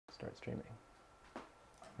Start streaming.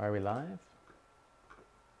 Are we live?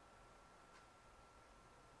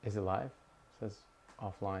 Is it live? It says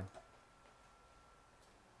offline.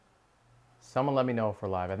 Someone let me know if we're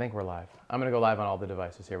live. I think we're live. I'm going to go live on all the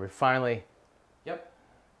devices here. We finally... Yep.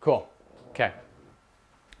 Cool. Okay.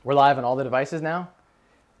 We're live on all the devices now.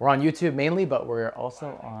 We're on YouTube mainly, but we're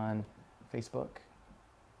also on Facebook.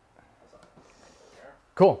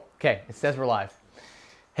 Cool. Okay. It says we're live.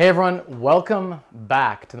 Hey everyone, welcome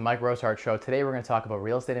back to the Mike Rosehart Show. Today we're going to talk about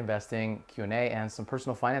real estate investing, Q&A, and some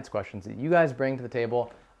personal finance questions that you guys bring to the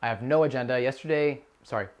table. I have no agenda.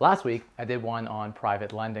 Last week I did one on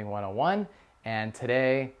private lending 101, and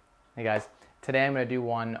today, hey guys, today I'm going to do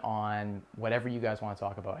one on whatever you guys want to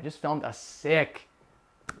talk about. I just filmed a sick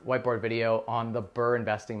whiteboard video on the BRRRR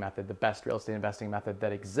investing method, the best real estate investing method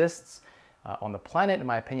that exists on the planet, in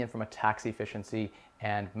my opinion, from a tax efficiency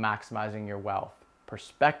and maximizing your wealth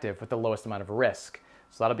perspective with the lowest amount of risk.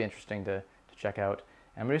 So that'll be interesting to check out.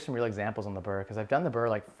 And I'm gonna do some real examples on the BRRRR because I've done the BRRRR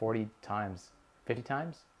like 40 times, 50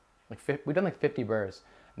 times? We've done like 50 BRRRRs.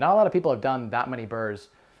 Not a lot of people have done that many BRRRRs.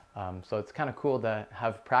 So it's kind of cool to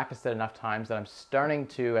have practiced it enough times that I'm starting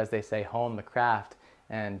to, as they say, hone the craft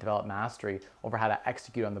and develop mastery over how to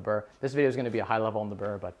execute on the BRRRR. This video is gonna be a high level on the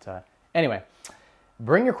BRRRR, but anyway,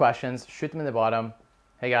 bring your questions, shoot them in the bottom.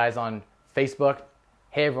 Hey guys on Facebook,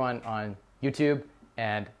 hey everyone on YouTube,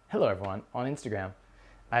 and hello everyone on Instagram.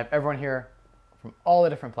 I have everyone here from all the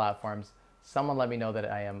different platforms. Someone let me know that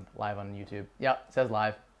I am live on YouTube. Yep, it says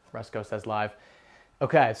live. Resco says live.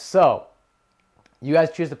 Okay, so you guys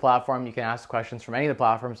choose the platform. You can ask questions from any of the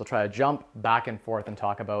platforms. I'll try to jump back and forth and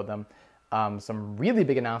talk about them. Some really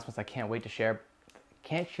big announcements I can't wait to share.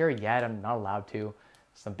 Can't share yet, I'm not allowed to.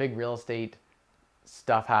 Some big real estate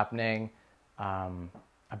stuff happening. A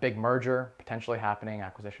big merger potentially happening,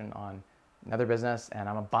 acquisition on another business, and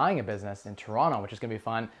I'm buying a business in Toronto, which is gonna be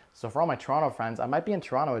fun. So for all my Toronto friends, I might be in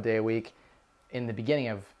Toronto a day a week in the beginning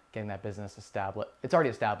of getting that business established. It's already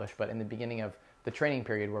established, but in the beginning of the training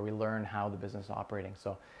period where we learn how the business is operating.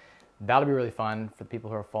 So that'll be really fun for the people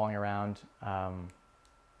who are following around.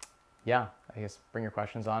 Yeah, I guess bring your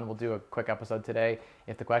questions on. We'll do a quick episode today.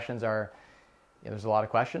 If the questions are, there's a lot of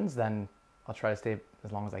questions, then I'll try to stay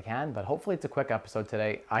as long as I can, but hopefully it's a quick episode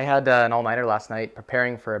today. I had an all-nighter last night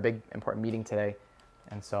preparing for a big important meeting today,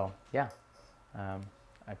 and so yeah, I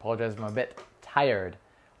apologize if I'm a bit tired.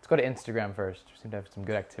 Let's go to Instagram first. We seem to have some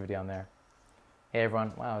good activity on there. Hey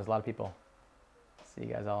everyone, wow, there's a lot of people. See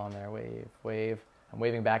you guys all on there. Wave, wave. I'm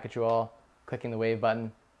waving back at you all, clicking the wave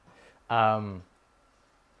button.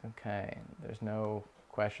 Okay, there's no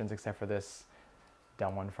questions except for this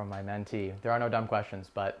dumb one from my mentee. There are no dumb questions,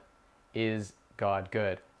 but is God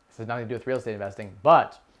good? This has nothing to do with real estate investing,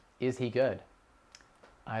 but is he good?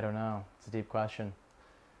 I don't know. It's a deep question.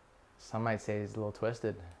 Some might say he's a little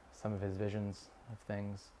twisted, some of his visions of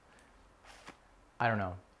things. I don't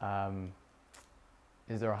know.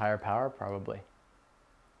 Is there a higher power? Probably.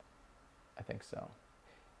 I think so.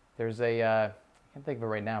 There's a, I can't think of it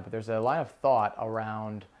right now, but there's a line of thought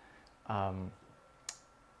around a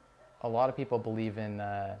lot of people believe in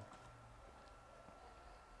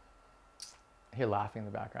I hear laughing in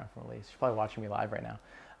the background from Elise. She's probably watching me live right now.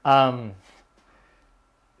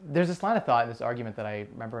 There's this line of thought, this argument that I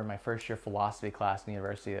remember in my first year philosophy class in the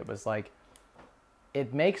university. It was like,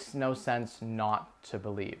 it makes no sense not to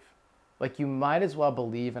believe. Like, you might as well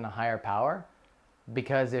believe in a higher power,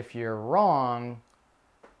 because if you're wrong,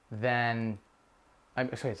 then,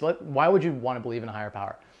 why would you want to believe in a higher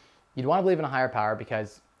power? You'd want to believe in a higher power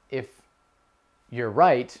because if you're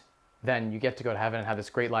right, then you get to go to heaven and have this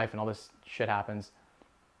great life and all this shit happens.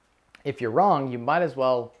 If you're wrong, you might as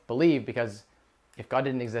well believe, because if God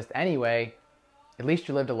didn't exist anyway, at least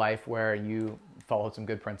you lived a life where you followed some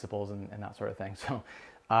good principles and that sort of thing. So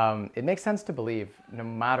it makes sense to believe no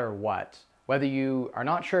matter what. Whether you are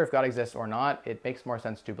not sure if God exists or not, it makes more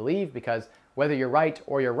sense to believe, because whether you're right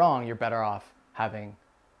or you're wrong, you're better off having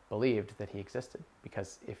believed that he existed.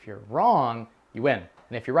 Because if you're wrong, you win.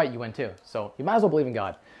 And if you're right, you win too. So you might as well believe in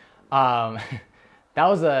God. That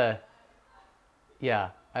was yeah,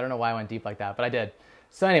 I don't know why I went deep like that, but I did.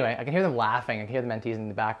 So anyway, I can hear them laughing. I can hear the mentees in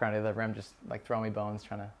the background of the room just like throwing me bones,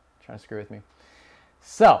 trying to screw with me.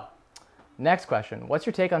 So next question, what's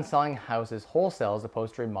your take on selling houses wholesale as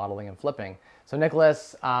opposed to remodeling and flipping? So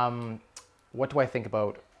Nicholas, what do I think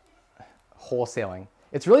about wholesaling?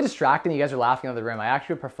 It's really distracting. You guys are laughing in the room. I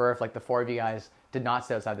actually would prefer if like the four of you guys did not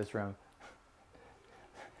sit outside this room.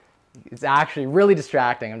 It's actually really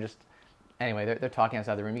distracting. Anyway, they're talking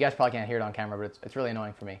outside the room. You guys probably can't hear it on camera, but it's really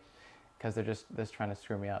annoying for me because they're just trying to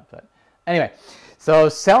screw me up. But anyway, so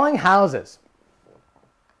selling houses.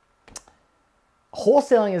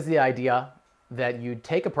 Wholesaling is the idea that you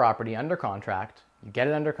take a property under contract, you get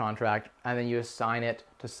it under contract, and then you assign it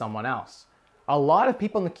to someone else. A lot of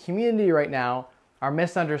people in the community right now are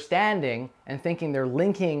misunderstanding and thinking they're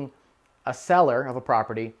linking a seller of a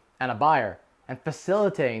property and a buyer and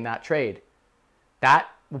facilitating that trade. That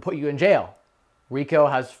will put you in jail. RICO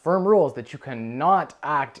has firm rules that you cannot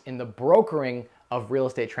act in the brokering of real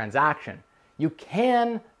estate transaction. You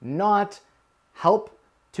cannot help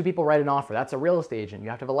two people write an offer. That's a real estate agent. You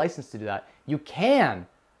have to have a license to do that. You can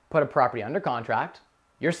put a property under contract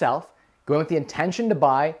yourself, going with the intention to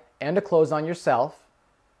buy and to close on yourself.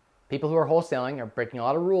 People who are wholesaling are breaking a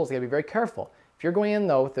lot of rules. You gotta be very careful. If you're going in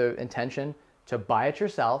though with the intention to buy it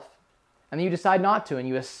yourself, and then you decide not to, and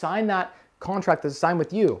you assign that contract that's signed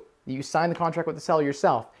with you, you sign the contract with the seller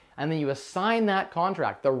yourself, and then you assign that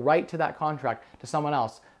contract, the right to that contract, to someone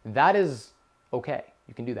else, that is okay.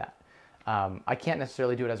 You can do that. I can't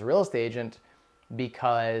necessarily do it as a real estate agent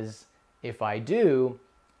because if I do,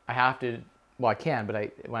 I have to, well, I can,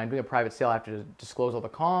 but when I'm doing a private sale, I have to disclose all the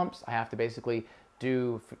comps. I have to basically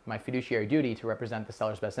do my fiduciary duty to represent the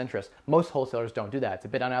seller's best interest. Most wholesalers don't do that. It's a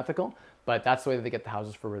bit unethical, but that's the way that they get the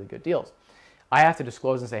houses for really good deals. I have to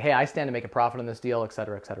disclose and say, hey, I stand to make a profit on this deal, et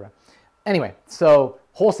cetera, et cetera. Anyway, so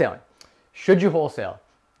wholesaling. Should you wholesale?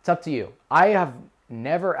 It's up to you. I have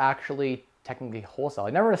never actually technically wholesale. I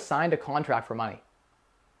never assigned a contract for money.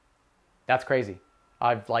 That's crazy.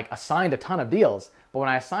 I've assigned a ton of deals, but when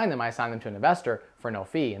I assign them to an investor for no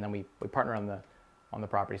fee, and then we partner on the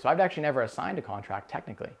property. So I've actually never assigned a contract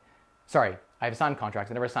technically. Sorry, I've assigned contracts.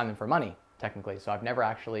 I never assigned them for money technically. So I've never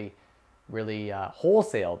actually really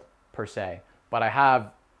wholesaled per se, but I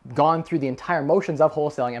have gone through the entire motions of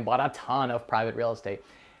wholesaling and bought a ton of private real estate.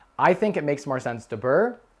 I think it makes more sense to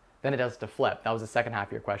BRRRR than it does to flip. That was the second half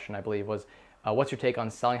of your question, I believe, was what's your take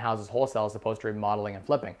on selling houses wholesale as opposed to remodeling and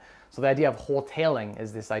flipping? So the idea of wholetailing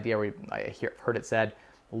is this idea where I heard it said,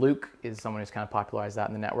 Luke is someone who's kind of popularized that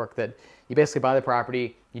in the network, that you basically buy the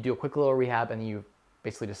property, you do a quick little rehab, and you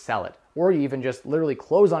basically just sell it. Or you even just literally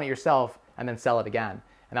close on it yourself and then sell it again.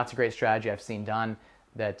 And that's a great strategy I've seen done,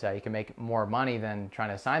 that you can make more money than trying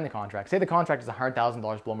to assign the contract. Say the contract is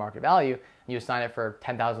 $100,000 below market value, and you assign it for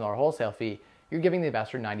 $10,000 wholesale fee, you're giving the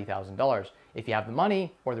investor $90,000. If you have the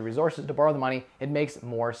money or the resources to borrow the money, it makes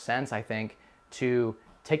more sense, I think, to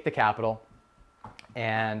take the capital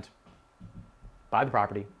and buy the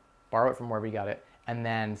property, borrow it from wherever you got it, and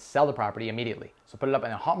then sell the property immediately. So put it up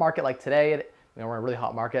in a hot market like today, we're in a really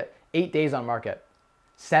hot market, 8 days on market,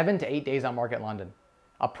 7 to 8 days on market in London.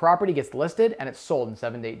 A property gets listed and it's sold in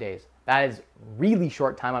 7 to 8 days. That is really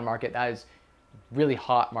short time on market. That is really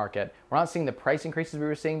hot market. We're not seeing the price increases we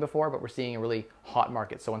were seeing before, but we're seeing a really hot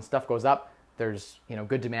market. So when stuff goes up, there's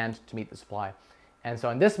good demand to meet the supply. And so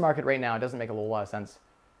in this market right now, it doesn't make a lot of sense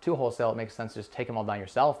to wholesale. It makes sense to just take them all down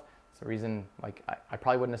yourself. It's the reason, I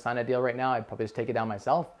probably wouldn't assign a deal right now. I'd probably just take it down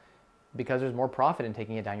myself because there's more profit in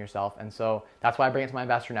taking it down yourself. And so that's why I bring it to my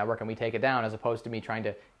investor network and we take it down, as opposed to me trying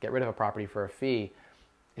to get rid of a property for a fee.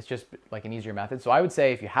 It's just like an easier method. So I would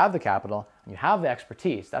say if you have the capital and you have the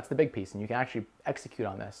expertise, that's the big piece, and you can actually execute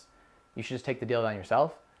on this, you should just take the deal down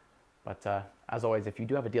yourself. But as always, if you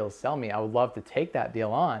do have a deal to sell me, I would love to take that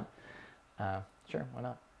deal on. Sure, why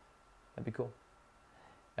not? That'd be cool.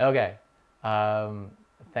 Okay.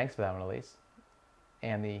 Thanks for that one, Elise,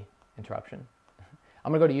 and the interruption.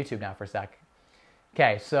 I'm going to go to YouTube now for a sec.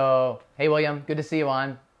 Okay, so, hey, William, good to see you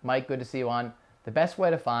on. Mike, good to see you on. The best way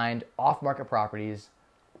to find off-market properties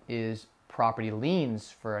is property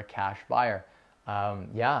liens for a cash buyer.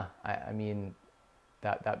 Yeah, I mean,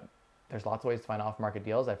 there's lots of ways to find off-market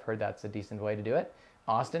deals. I've heard that's a decent way to do it.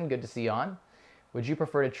 Austin, good to see you on. Would you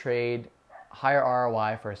prefer to trade higher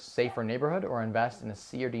ROI for a safer neighborhood or invest in a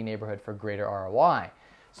C or D neighborhood for greater ROI?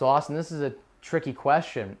 So Austin, this is a tricky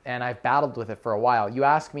question, and I've battled with it for a while. You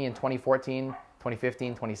asked me in 2014,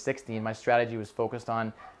 2015, 2016, my strategy was focused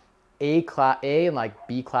on A and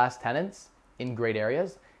B class tenants in great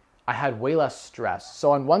areas. I had way less stress.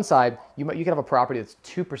 So on one side, you could have a property that's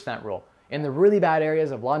 2% rural. In the really bad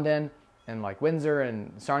areas of London and Windsor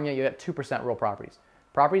and Sarnia, you get 2% rural properties.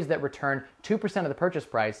 Properties that return 2% of the purchase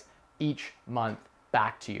price each month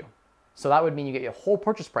back to you. So that would mean you get your whole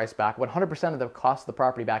purchase price back, 100% of the cost of the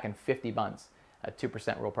property back in 50 months at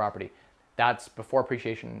 2% rural property. That's before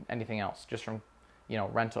appreciation, anything else, just from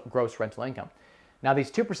gross rental income. Now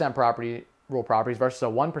these 2% rural properties versus a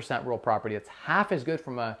 1% rural property, it's half as good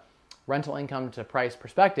from a rental income to price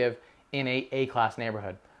perspective in a A-class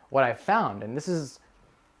neighborhood. What I've found, and this is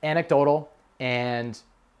anecdotal, and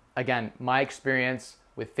again, my experience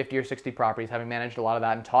with 50 or 60 properties, having managed a lot of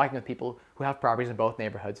that and talking with people who have properties in both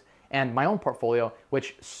neighborhoods, And my own portfolio,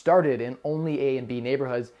 which started in only A and B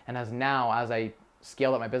neighborhoods and has now, as I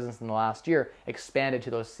scaled up my business in the last year, expanded to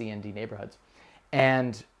those C and D neighborhoods.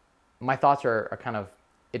 And my thoughts are kind of,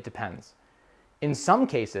 it depends. In some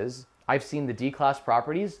cases, I've seen the D-class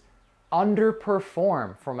properties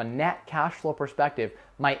underperform from a net cash flow perspective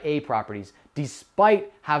my A properties,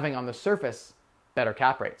 despite having on the surface better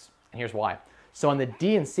cap rates. And here's why. So in the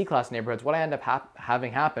D and C class neighborhoods, what I ended up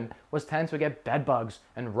having happen was tenants would get bed bugs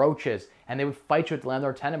and roaches, and they would fight you at the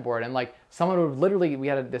landlord-tenant board. And like someone would literally, we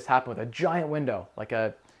had this happen with a giant window, like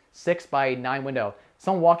a 6x9 window.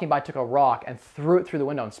 Someone walking by took a rock and threw it through the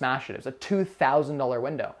window and smashed it. It was a $2,000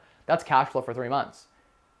 window. That's cash flow for 3 months.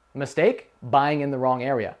 Mistake? Buying in the wrong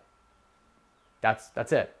area.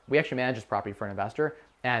 That's it. We actually manage this property for an investor,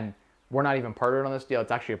 and we're not even partnered on this deal.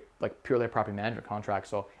 It's actually like purely a property management contract.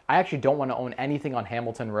 So I actually don't want to own anything on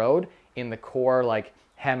Hamilton Road in the core like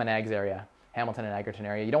Ham and Eggs area, Hamilton and Egerton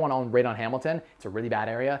area. You don't want to own right on Hamilton. It's a really bad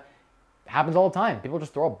area. It happens all the time. People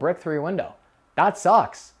just throw a brick through your window. That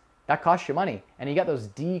sucks. That costs you money. And you got those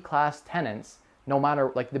D-class tenants, no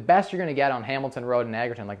matter, like the best you're going to get on Hamilton Road in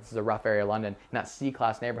Egerton, like this is a rough area of London, in that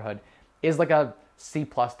C-class neighborhood, is like a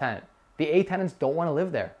C-plus tenant. The A tenants don't want to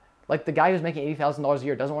live there. Like the guy who's making $80,000 a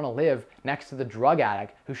year doesn't want to live next to the drug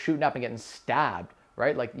addict who's shooting up and getting stabbed,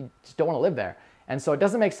 right? Like you just don't want to live there. And so it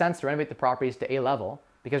doesn't make sense to renovate the properties to A level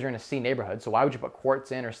because you're in a C neighborhood. So why would you put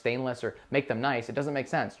quartz in or stainless or make them nice? It doesn't make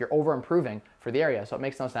sense. You're over improving for the area. So it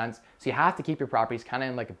makes no sense. So you have to keep your properties kind of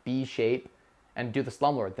in like a B shape and do the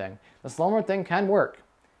slumlord thing. The slumlord thing can work.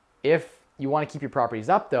 If you want to keep your properties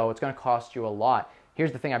up though, it's going to cost you a lot.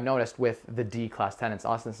 Here's the thing I've noticed with the D-class tenants.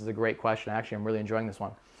 Austin, this is a great question. Actually, I'm really enjoying this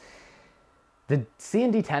one. The C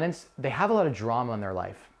and D tenants, they have a lot of drama in their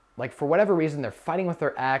life. Like for whatever reason, they're fighting with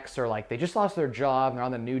their ex, or like they just lost their job and they're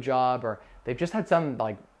on the new job, or they've just had some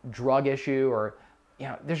like drug issue, or you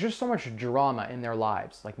know, there's just so much drama in their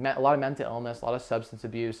lives. Like a lot of mental illness, a lot of substance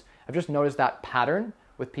abuse. I've just noticed that pattern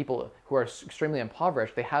with people who are extremely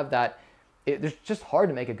impoverished. They have that, it's just hard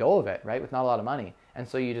to make a go of it, right? With not a lot of money. And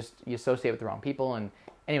so you associate with the wrong people. And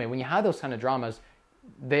anyway, when you have those kind of dramas,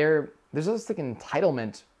 there's this like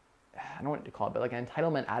entitlement, I don't know what to call it, but like an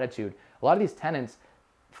entitlement attitude. A lot of these tenants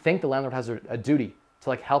think the landlord has a duty to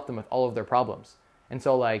like help them with all of their problems. And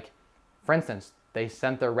so like, for instance, they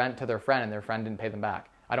sent their rent to their friend and their friend didn't pay them back.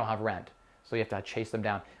 I don't have rent. So you have to chase them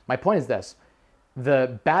down. My point is this,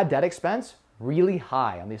 the bad debt expense, really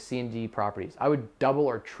high on these C and D properties. I would double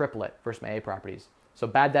or triple it versus my A properties. So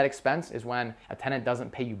bad debt expense is when a tenant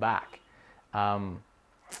doesn't pay you back.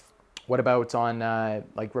 What about on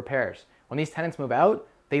like repairs? When these tenants move out,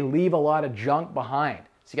 they leave a lot of junk behind.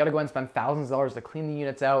 So you got to go and spend thousands of dollars to clean the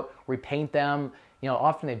units out, repaint them. You know,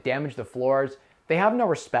 often they damage the floors. They have no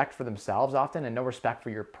respect for themselves often, and no respect for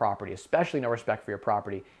your property, especially no respect for your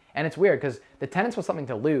property. And it's weird because the tenants with something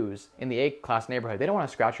to lose in the A-class neighborhood, they don't want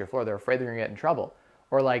to scratch your floor. They're afraid they're going to get in trouble.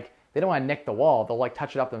 Or like, they don't want to nick the wall. They'll like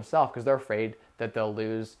touch it up themselves because they're afraid that they'll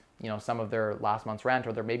lose, you know, some of their last month's rent,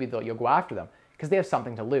 or maybe you'll go after them because they have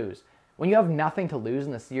something to lose. When you have nothing to lose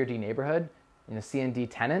in the C or D neighborhood, in a C and D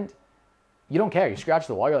tenant, you don't care. You scratch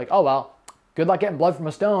the wall. You're like, oh, well, good luck getting blood from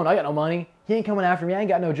a stone. I got no money. He ain't coming after me. I ain't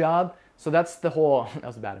got no job. So that's the whole, that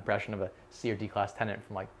was a bad impression of a C or D class tenant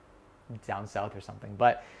from like down south or something.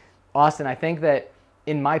 But Austin, I think that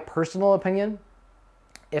in my personal opinion,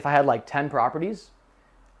 if I had like 10 properties,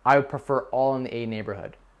 I would prefer all in the A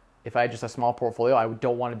neighborhood. If I had just a small portfolio, I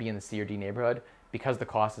don't want to be in the C or D neighborhood because the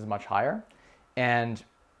cost is much higher. And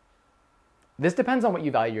this depends on what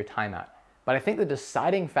you value your time at. But I think the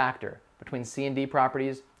deciding factor between C and D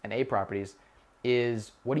properties and A properties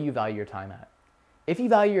is, what do you value your time at? If you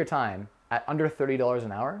value your time at under $30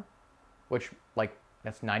 an hour, which like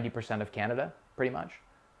that's 90% of Canada, pretty much,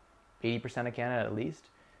 80% of Canada at least.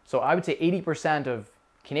 So I would say 80% of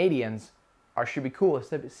Canadians should be cool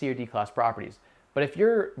with C or D class properties. But if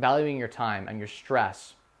you're valuing your time and your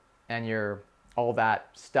stress and your all that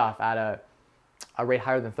stuff at a rate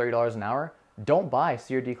higher than $30 an hour, don't buy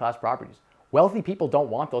C or D class properties. Wealthy people don't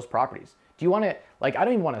want those properties. Do you want to, like, I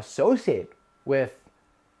don't even want to associate with,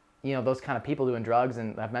 you know, those kind of people doing drugs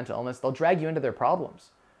and have mental illness. They'll drag you into their problems.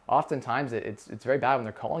 Oftentimes it's very bad when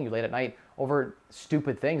they're calling you late at night over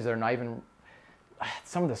stupid things that are not even,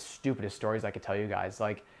 some of the stupidest stories I could tell you guys.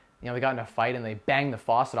 Like, you know, they got in a fight and they banged the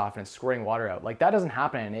faucet off and it's squirting water out. Like, that doesn't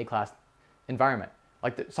happen in an A-class environment.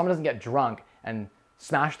 Like, someone doesn't get drunk and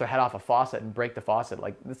smash their head off a faucet and break the faucet.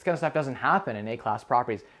 Like, this kind of stuff doesn't happen in A-class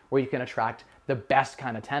properties where you can attract the best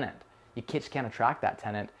kind of tenant. You just can't attract that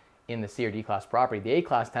tenant in the C or D class property. The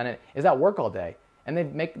A-class tenant is at work all day and they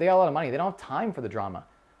got a lot of money. They don't have time for the drama.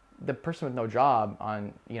 The person with no job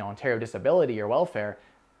on, you know, Ontario disability or welfare,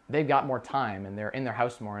 they've got more time and they're in their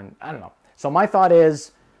house more, and I don't know. So my thought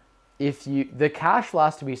is, the cash flow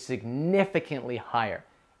has to be significantly higher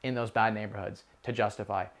in those bad neighborhoods to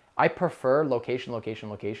justify. I prefer location, location,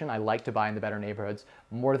 location. I like to buy in the better neighborhoods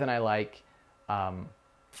more than I like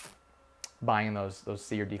buying in those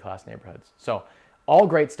C or D class neighborhoods. So all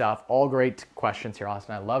great stuff, all great questions here,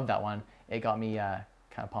 Austin. I love that one. It got me kind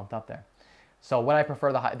of pumped up there. So would I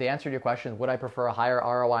prefer the answer to your question, would I prefer a higher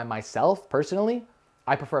ROI myself personally?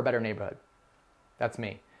 I prefer a better neighborhood. That's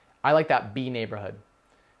me. I like that B neighborhood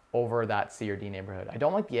over that C or D neighborhood. I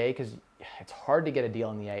don't like the A because it's hard to get a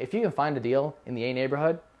deal in the A. If you can find a deal in the A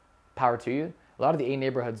neighborhood, power to you. A lot of the A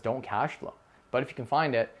neighborhoods don't cash flow. But if you can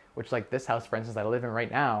find it, which like this house, for instance, I live in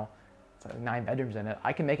right now, it's like 9 bedrooms in it,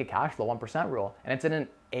 I can make a cash flow 1% rule. And it's in an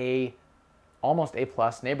A, almost A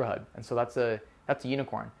plus neighborhood. And so that's a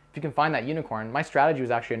unicorn. If you can find that unicorn, my strategy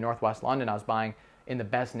was actually in Northwest London. I was buying in the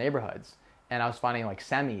best neighborhoods. And I was finding like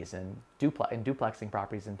semis and duplexing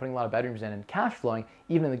properties and putting a lot of bedrooms in and cash flowing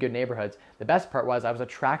even in the good neighborhoods. The best part was I was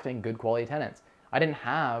attracting good quality tenants. I didn't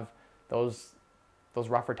have those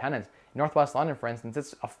rougher tenants. In Northwest London, for instance,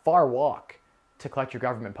 it's a far walk to collect your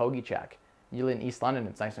government pogey check. You live in East London,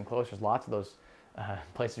 it's nice and close. There's lots of those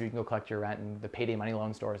places where you can go collect your rent and the payday money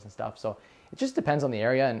loan stores and stuff. So it just depends on the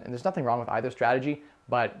area, and there's nothing wrong with either strategy,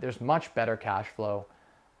 but there's much better cash flow,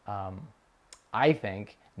 I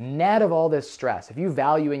think, net of all this stress. If you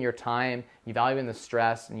value in your time, you value in the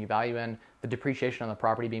stress, and you value in the depreciation on the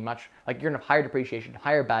property being much, like you're going to have higher depreciation,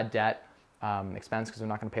 higher bad debt expense because they're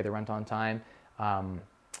not going to pay the rent on time.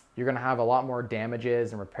 You're going to have a lot more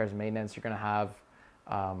damages and repairs and maintenance. You're going to have,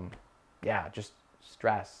 just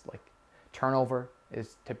stress. Like turnover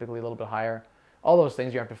is typically a little bit higher. All those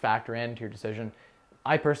things you have to factor into your decision.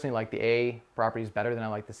 I personally like the A properties better than I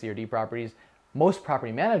like the C or D properties. Most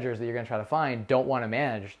property managers that you're going to try to find don't want to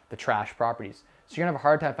manage the trash properties. So you're going to have a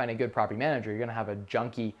hard time finding a good property manager. You're going to have a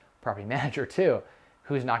junky property manager too,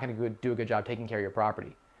 who's not going to do a good job taking care of your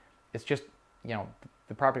property. It's just,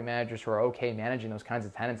 the property managers who are okay managing those kinds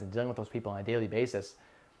of tenants and dealing with those people on a daily basis,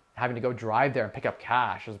 having to go drive there and pick up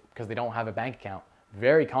cash because they don't have a bank account.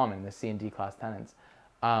 Very common, the C and D class tenants.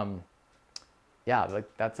 Like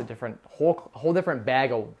that's a whole different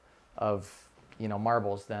bag of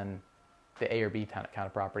marbles than the A or B kind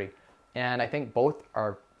of property. And I think both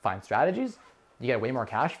are fine strategies. You get way more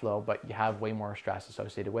cash flow, but you have way more stress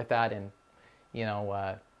associated with that. And,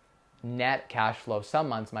 net cash flow, some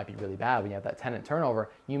months might be really bad. When you have that tenant turnover,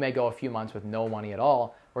 you may go a few months with no money at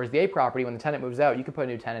all. Whereas the A property, when the tenant moves out, you could put a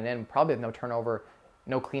new tenant in, probably with no turnover,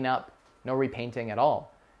 no cleanup, no repainting at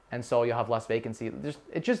all. And so you'll have less vacancy.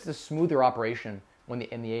 It's just a smoother operation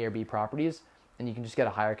in the A or B properties, and you can just get a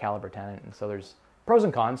higher caliber tenant. And so there's pros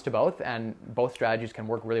and cons to both, and both strategies can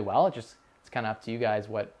work really well. It's kind of up to you guys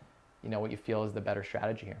what you feel is the better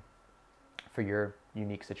strategy here for your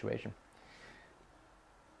unique situation.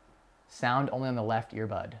 Sound only on the left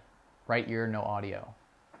earbud, right ear no audio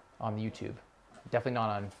on YouTube. Definitely not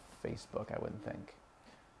on Facebook, I wouldn't think.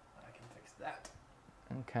 I can fix that.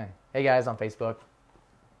 Okay. Hey guys on Facebook.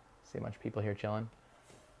 See a bunch of people here chilling.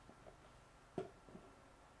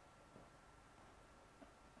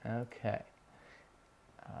 Okay.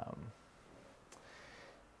 I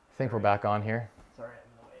think we're back on here. Sorry,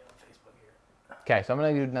 I'm in the way on Facebook here. Okay, so I'm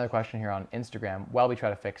going to do another question here on Instagram while we try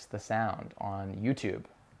to fix the sound on YouTube.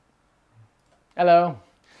 Hello.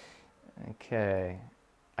 Okay.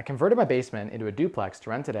 I converted my basement into a duplex to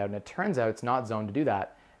rent it out, and it turns out it's not zoned to do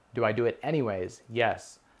that. Do I do it anyways?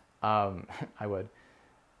 Yes, I would.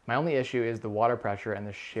 My only issue is the water pressure and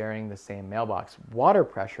the sharing the same mailbox. Water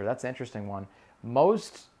pressure, that's an interesting one.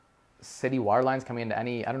 Most city water lines coming into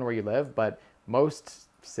I don't know where you live, but most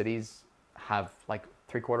cities have like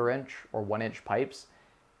 3/4 inch or 1 inch pipes,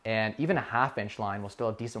 and even a 1/2 inch line will still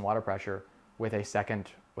have decent water pressure with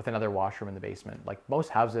another washroom in the basement. Like most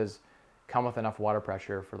houses come with enough water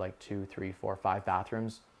pressure for like 2, 3, 4, 5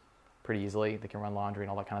 bathrooms pretty easily. They can run laundry and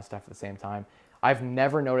all that kind of stuff at the same time. I've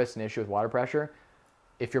never noticed an issue with water pressure.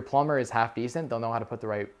 If your plumber is half decent, they'll know how to put the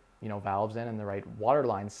right valves in and the right water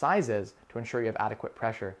line sizes to ensure you have adequate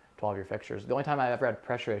pressure to all of your fixtures. The only time I've ever had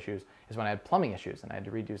pressure issues is when I had plumbing issues and I had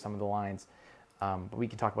to redo some of the lines. But we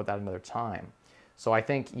can talk about that another time. So I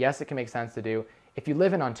think, yes, it can make sense to do. If you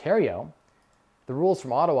live in Ontario, the rules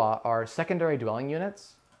from Ottawa are secondary dwelling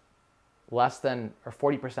units, less than or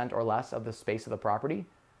 40% or less of the space of the property,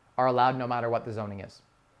 are allowed no matter what the zoning is.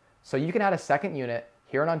 So you can add a second unit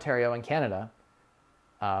here in Ontario and Canada.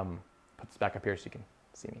 Put this back up here so you can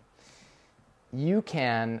see me. You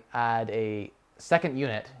can add a second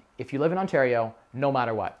unit if you live in Ontario, no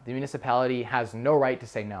matter what. The municipality has no right to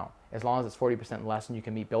say no, as long as it's 40% less and you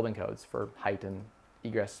can meet building codes for height and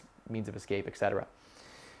egress means of escape, etc.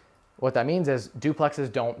 What that means is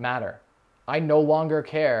duplexes don't matter. I no longer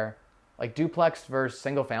care. Like duplex versus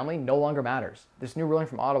single family no longer matters. This new ruling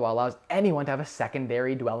from Ottawa allows anyone to have a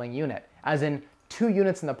secondary dwelling unit, as in 2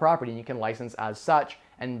 units in the property, and you can license as such,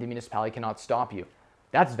 and the municipality cannot stop you.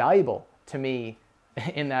 That's valuable to me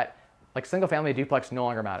in that, like, single family duplex no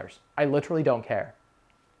longer matters. I literally don't care.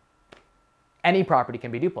 Any property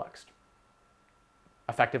can be duplexed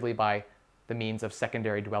effectively by the means of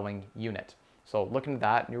secondary dwelling unit. So looking at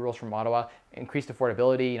that, new rules from Ottawa, increased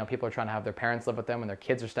affordability. You know, people are trying to have their parents live with them and their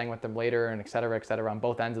kids are staying with them later, and et cetera, on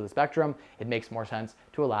both ends of the spectrum. It makes more sense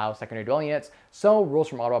to allow secondary dwelling units. So rules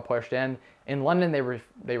from Ottawa pushed in. In London,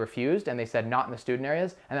 they refused, and they said not in the student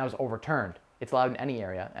areas, and that was overturned. It's allowed in any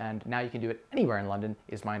area, and now you can do it anywhere in London,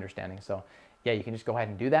 is my understanding. So yeah, you can just go ahead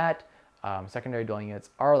and do that. Secondary dwelling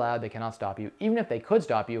units are allowed. They cannot stop you. Even if they could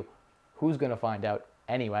stop you, who's going to find out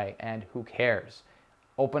anyway, and who cares?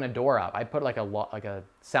 Open a door up. I put like a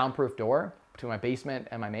soundproof door between my basement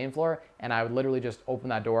and my main floor, and I would literally just open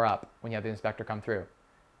that door up when you have the inspector come through.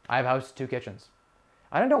 I have a house, 2 kitchens.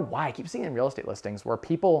 I don't know why. I keep seeing in real estate listings where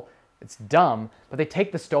people, it's dumb, but they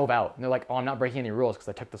take the stove out. And they're like, oh, I'm not breaking any rules because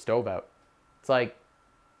I took the stove out. It's like,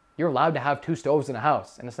 you're allowed to have 2 stoves in a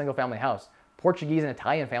house, in a single family house. Portuguese and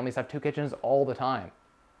Italian families have 2 kitchens all the time.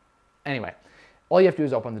 Anyway, all you have to do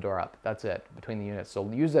is open the door up. That's it, between the units. So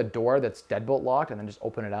use a door that's deadbolt locked and then just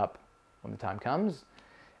open it up when the time comes.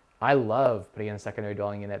 I love putting in secondary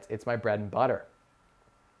dwelling units. It's my bread and butter.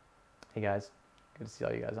 Hey guys, good to see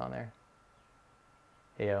all you guys on there.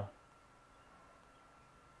 Hey yo.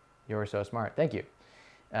 You were so smart. Thank you.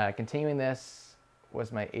 Continuing this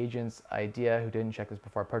was my agent's idea, who didn't check this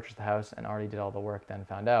before I purchased the house and already did all the work, then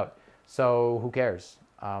found out. So who cares?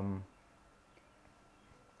 You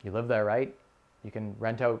live there, right? You can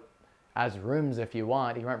rent out as rooms if you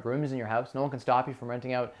want. You can rent rooms in your house. No one can stop you from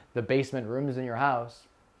renting out the basement rooms in your house.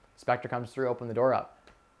 Inspector comes through, open the door up,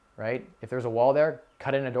 right? If there's a wall there,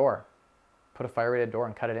 cut in a door. Put a fire-rated door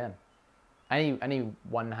and cut it in. Any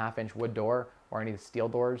 1.5 inch wood door or any of the steel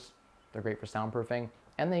doors, they're great for soundproofing,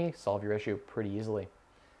 and they solve your issue pretty easily.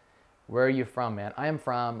 Where are you from, man? I am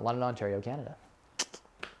from London, Ontario, Canada.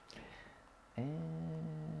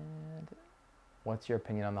 And what's your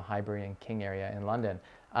opinion on the Highbury and King area in London?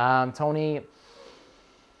 Tony,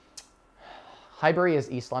 Highbury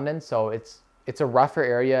is East London, so it's a rougher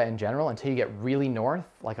area in general until you get really north,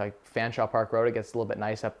 like Fanshawe Park Road. It gets a little bit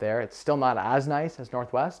nice up there. It's still not as nice as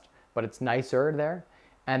Northwest, but it's nicer there.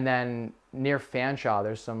 And then near Fanshawe,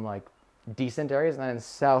 there's some like decent areas, and then in the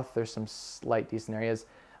south, there's some slight decent areas.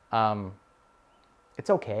 It's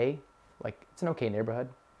okay. Like, it's an okay neighborhood.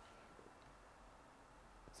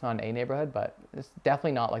 It's not an A neighborhood, but it's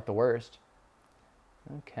definitely not like the worst.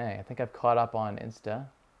 Okay, I think I've caught up on Insta.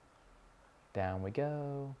 Down we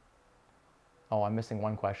go. Oh, I'm missing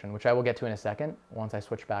one question, which I will get to in a second once I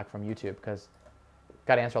switch back from YouTube, because I've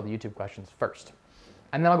got to answer all the YouTube questions first.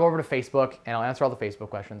 And then I'll go over to Facebook, and I'll answer all the Facebook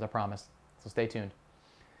questions, I promise. So stay tuned.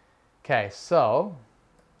 Okay, so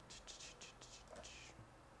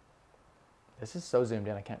this is so zoomed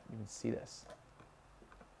in, I can't even see this.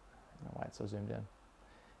 I don't know why it's so zoomed in.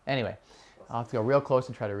 Anyway, I'll have to go real close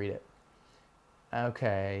and try to read it.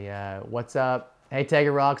 Okay, what's up? Hey,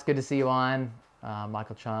 Tiger Rocks, good to see you on.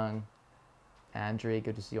 Michael Chung, Andre,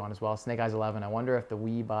 good to see you on as well. Snake Eyes 11, I wonder if the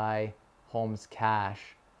We Buy Homes Cash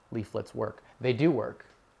leaflets work. They do work.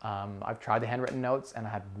 I've tried the handwritten notes and I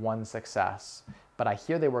had one success, but I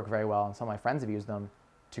hear they work very well, and some of my friends have used them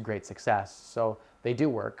to great success. So they do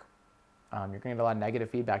work. You're going to get a lot of negative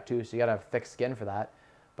feedback too, so you got to have thick skin for that.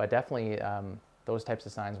 But definitely those types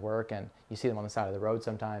of signs work, and you see them on the side of the road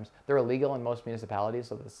sometimes. They're illegal in most municipalities,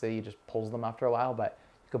 so the city just pulls them after a while, but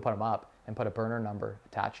you can put them up and put a burner number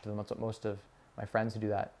attached to them. That's what most of my friends who do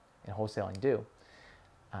that in wholesaling do.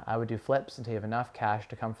 I would do flips until you have enough cash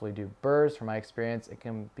to comfortably do burrs. From my experience, it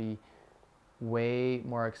can be way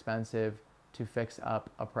more expensive to fix up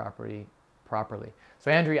a property properly. So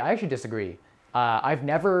Andrea, I actually disagree. I've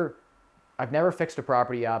never fixed a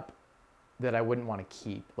property up that I wouldn't want to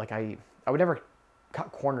keep. Like I would never cut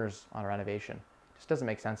corners on a renovation. It just doesn't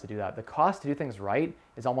make sense to do that. The cost to do things right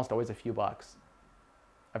is almost always a few bucks.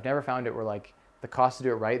 I've never found it where like the cost to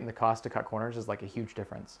do it right and the cost to cut corners is like a huge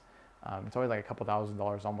difference. It's always like a couple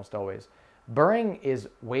 $1,000s, almost always. Burring is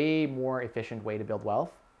way more efficient way to build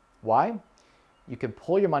wealth. Why? You can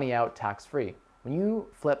pull your money out tax-free. When you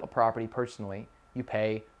flip a property personally, you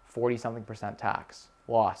pay 40-something% tax.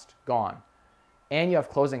 Lost, gone. And you have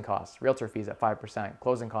closing costs, realtor fees at 5%,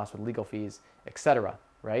 closing costs with legal fees, etc.,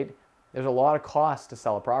 right? There's a lot of costs to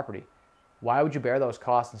sell a property. Why would you bear those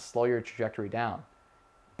costs and slow your trajectory down?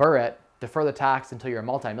 Burr it, defer the tax until you're a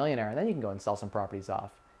multimillionaire, and then you can go and sell some properties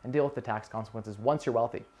off and deal with the tax consequences once you're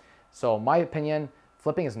wealthy. So my opinion,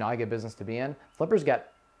 flipping is not a good business to be in. Flippers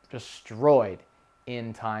get destroyed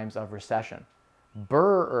in times of recession.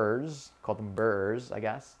 Burrers, call them burrers, I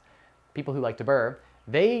guess, people who like to burr,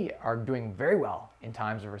 they are doing very well in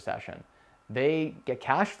times of recession. They get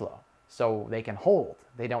cash flow, so they can hold.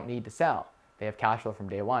 They don't need to sell. They have cash flow from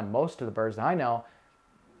day one. Most of the burrs that I know,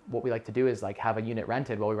 what we like to do is like have a unit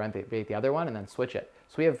rented while we renovate the other one and then switch it.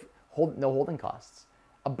 So we have no holding costs.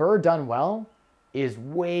 A burr done well is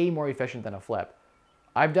way more efficient than a flip.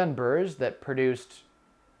 I've done burrs that produced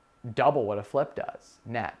double what a flip does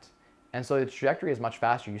net. And so the trajectory is much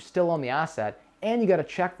faster. You still own the asset and you got a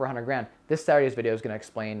check for 100 grand. This Saturday's video is going to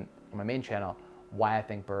explain on my main channel why I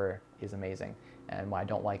think burr is amazing and why I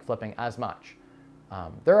don't like flipping as much.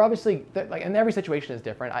 There are obviously, like, and every situation is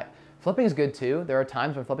different. Flipping is good too. There are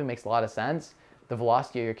times when flipping makes a lot of sense. The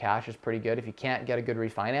velocity of your cash is pretty good. If you can't get a good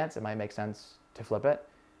refinance, it might make sense to flip it.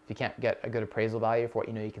 If you can't get a good appraisal value for what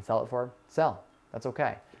you know you can sell it for, sell. That's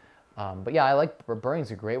okay. But yeah, I like burring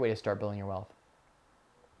is a great way to start building your wealth.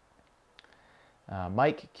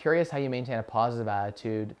 Mike, curious how you maintain a positive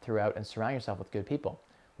attitude throughout and surround yourself with good people.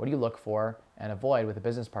 What do you look for and avoid with a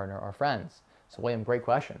business partner or friends? So William, great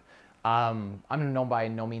question. I'm by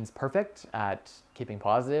no means perfect at keeping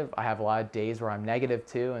positive. I have a lot of days where I'm negative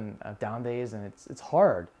too, and down days, and it's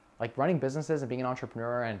hard. Like running businesses and being an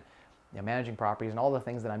entrepreneur and managing properties and all the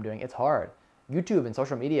things that I'm doing, it's hard. YouTube and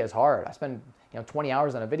social media is hard. I spend 20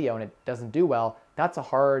 hours on a video and it doesn't do well. That's a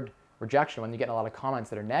hard rejection when you get a lot of comments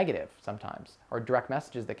that are negative sometimes, or direct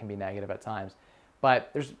messages that can be negative at times.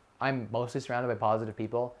 But I'm mostly surrounded by positive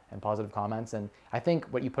people and positive comments, and I think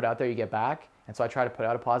what you put out there, you get back. And so I try to put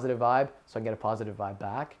out a positive vibe so I can get a positive vibe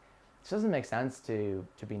back. It doesn't make sense to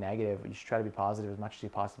be negative. You should try to be positive as much as you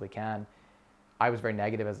possibly can. I was very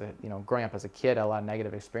negative as growing up as a kid, I had a lot of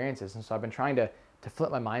negative experiences, and so I've been trying to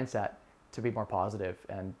flip my mindset to be more positive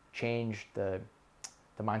and change the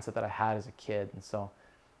mindset that I had as a kid. And so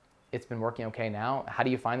it's been working okay now. How do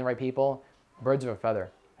you find the right people? Birds of a feather.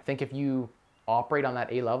 I think if you operate on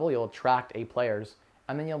that A level, you'll attract A players,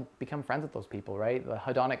 and then you'll become friends with those people, right? The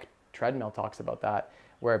hedonic treadmill talks about that,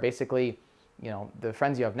 where basically, the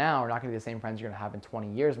friends you have now are not going to be the same friends you're going to have in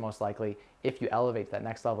 20 years, most likely, if you elevate to that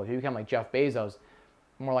next level. If you become like Jeff Bezos,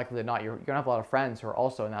 more likely than not, you're going to have a lot of friends who are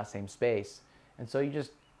also in that same space. And so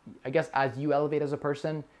I guess as you elevate as a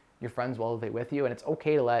person, your friends will elevate with you, and it's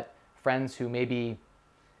okay to let friends who maybe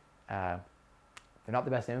they're not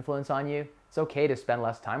the best influence on you, it's okay to spend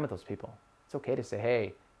less time with those people. It's okay to say,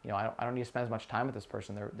 hey, I don't need to spend as much time with this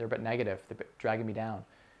person. They're a bit negative. They're a bit dragging me down.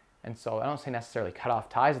 And so I don't say necessarily cut off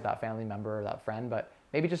ties with that family member or that friend, but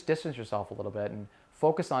maybe just distance yourself a little bit and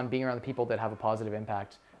focus on being around the people that have a positive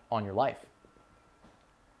impact on your life.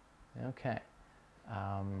 Okay.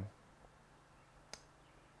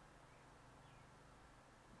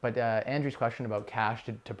 But Andrew's question about cash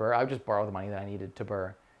to burr, I would just borrow the money that I needed to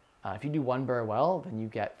burr. If you do one burr well, then you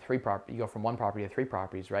get you go from one property to 3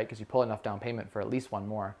 properties, right? Because you pull enough down payment for at least one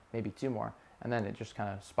more, maybe 2 more, and then it just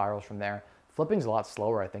kind of spirals from there. Flipping's a lot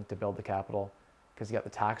slower, I think, to build the capital because you got the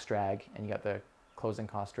tax drag and you got the closing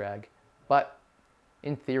cost drag. But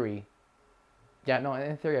in theory,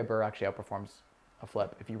 in theory, a burr actually outperforms a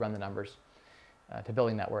flip if you run the numbers to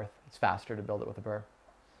building net worth. It's faster to build it with a burr.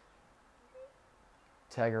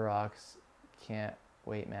 Tiger Rocks, can't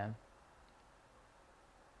wait, man.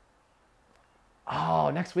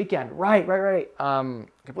 Oh, next weekend. Right.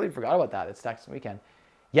 Completely forgot about that. It's next weekend.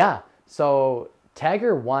 Yeah. So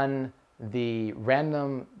Tiger won the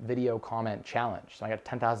random video comment challenge. So I got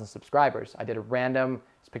 10,000 subscribers. I did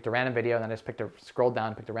picked a random video, and then I just scrolled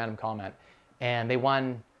down, picked a random comment, and they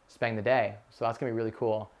won Spang the Day. So that's gonna be really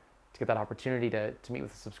cool to get that opportunity to meet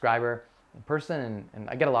with a subscriber in person. And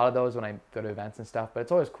I get a lot of those when I go to events and stuff, but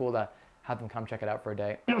it's always cool to have them come check it out for a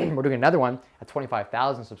day. We're doing another one at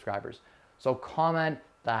 25,000 subscribers. So comment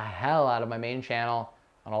the hell out of my main channel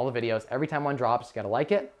on all the videos. Every time one drops, you gotta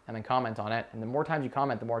like it and then comment on it. And the more times you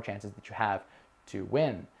comment, the more chances that you have to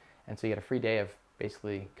win. And so you get a free day of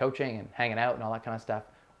basically coaching and hanging out and all that kind of stuff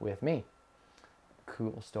with me.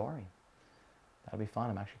 Cool story. That'll be fun.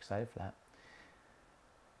 I'm actually excited for that.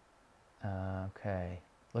 Okay.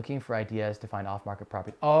 Looking for ideas to find off-market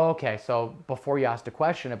property. Oh, okay, so before you asked a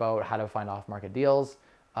question about how to find off-market deals,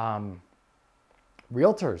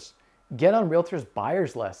 realtors. Get on realtors'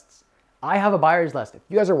 buyers lists. I have a buyers list. If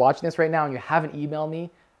you guys are watching this right now and you haven't emailed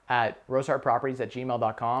me at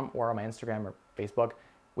rosehartproperties@gmail.com or on my Instagram or Facebook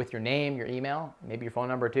with your name, your email, maybe your phone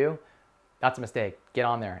number too, that's a mistake. Get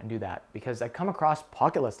on there and do that, because I come across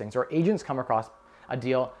pocket listings, or agents come across a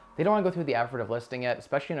deal They don't want to go through the effort of listing it,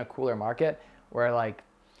 especially in a cooler market where like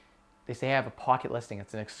they say I have a pocket listing.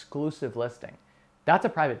 It's an exclusive listing. That's a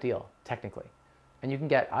private deal, technically. And you can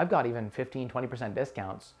get, I've got even 15, 20%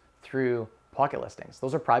 discounts through pocket listings.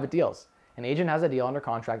 Those are private deals. An agent has a deal under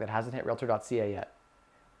contract that hasn't hit realtor.ca yet.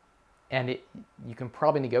 And you can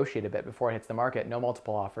probably negotiate a bit before it hits the market, no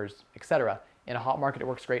multiple offers, etc. In a hot market, it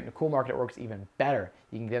works great. In a cool market, it works even better.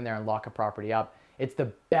 You can get in there and lock a property up. It's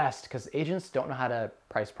the best because agents don't know how to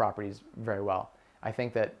price properties very well. I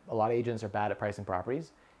think that a lot of agents are bad at pricing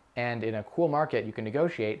properties. And in a cool market, you can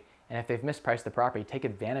negotiate. And if they've mispriced the property, take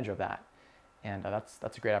advantage of that. And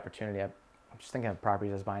that's a great opportunity. I'm just thinking of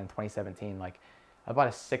properties I was buying in 2017. Like I bought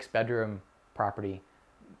a 6-bedroom property,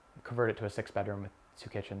 converted it to a 6-bedroom with 2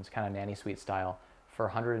 kitchens, kind of nanny suite style, for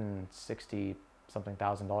 $160 something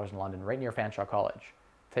thousand in London, right near Fanshawe College.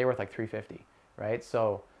 Today worth like $350, right?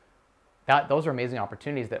 So those are amazing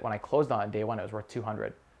opportunities that when I closed on it day one, it was worth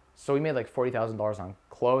 $200. So we made like $40,000 on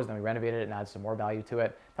close, then we renovated it and added some more value to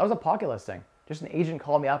it. That was a pocket listing. Just an agent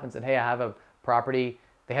called me up and said, hey, I have a property.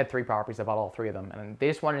 They had 3 properties. I bought all 3 of them. And they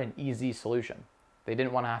just wanted an easy solution. They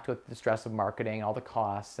didn't want to have to go through the stress of marketing, all the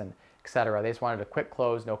costs, and et cetera. They just wanted a quick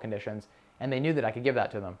close, no conditions. And they knew that I could give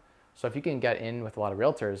that to them. So if you can get in with a lot of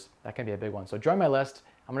realtors, that can be a big one. So join my list.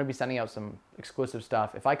 I'm going to be sending out some exclusive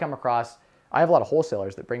stuff. If I come across, I have a lot of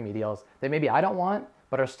wholesalers that bring me deals that maybe I don't want,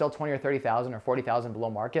 but are still 20 or 30,000 or 40,000 below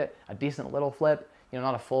market, a decent little flip,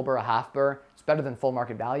 not a full burr, a half burr. It's better than full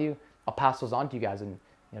market value. I'll pass those on to you guys and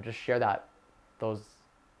just share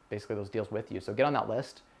basically those deals with you. So get on that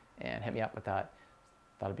list and hit me up with that.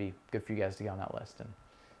 That'll be good for you guys to get on that list. And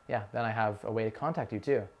yeah, then I have a way to contact you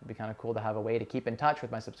too. It'd be kind of cool to have a way to keep in touch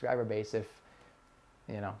with my subscriber base if,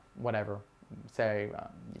 whatever, say,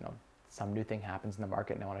 some new thing happens in the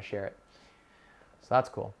market and I want to share it. So that's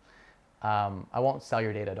cool. I won't sell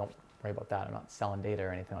your data. Don't worry about that. I'm not selling data or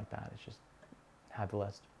anything like that. It's just have the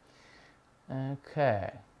list.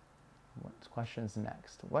 Okay. What question's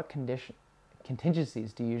next? What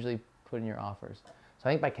contingencies do you usually put in your offers? So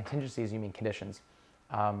I think by contingencies, you mean conditions.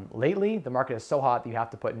 Lately, the market is so hot that you have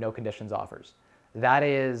to put no conditions offers. That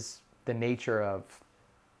is the nature of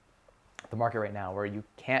the market right now, where you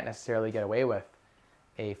can't necessarily get away with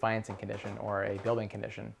a financing condition or a building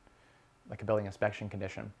condition, like a building inspection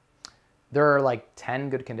condition. There are like 10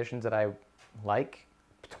 good conditions that I like,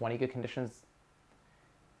 20 good conditions.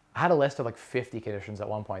 I had a list of like 50 conditions at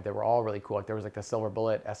one point that were all really cool. Like there was like the silver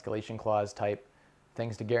bullet escalation clause type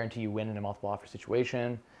things to guarantee you win in a multiple offer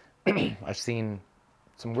situation. I've seen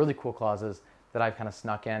some really cool clauses that I've kind of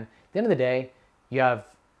snuck in. At the end of the day, you have,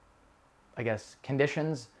 I guess,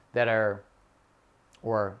 conditions that are,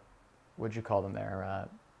 or what'd you call them there?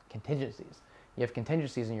 Contingencies. You have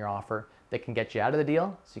contingencies in your offer that can get you out of the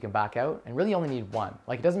deal so you can back out, and really only need one.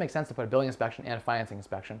 Like it doesn't make sense to put a building inspection and a financing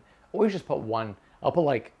inspection. Always just put one. I'll put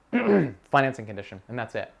like financing condition and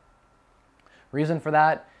that's it. Reason for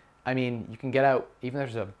that, I mean, you can get out, even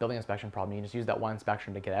if there's a building inspection problem, you can just use that one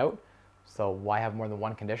inspection to get out. So why have more than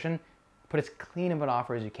one condition? Put as clean of an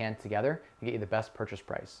offer as you can together to get you the best purchase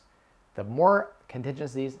price. The more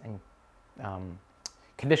contingencies and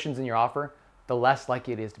conditions in your offer, the less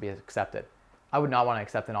likely it is to be accepted. I would not want to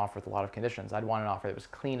accept an offer with a lot of conditions. I'd want an offer that was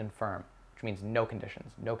clean and firm, which means no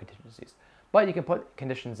conditions, no contingencies. But you can put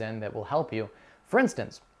conditions in that will help you. For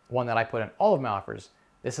instance, one that I put in all of my offers,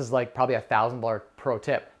 this is like probably a $1,000 pro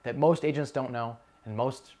tip that most agents don't know and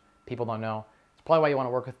most people don't know. It's probably why you want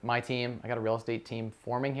to work with my team. I got a real estate team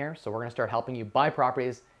forming here, so we're going to start helping you buy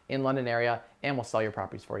properties in London area, and we'll sell your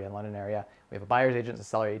properties for you in London area. We have a buyer's agent, a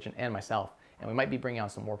seller agent, and myself. And we might be bringing on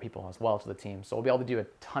some more people as well to the team. So we'll be able to do a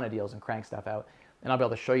ton of deals and crank stuff out. And I'll be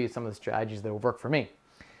able to show you some of the strategies that will work for me.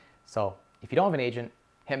 So if you don't have an agent,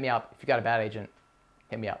 hit me up. If you got a bad agent,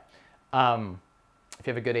 hit me up. If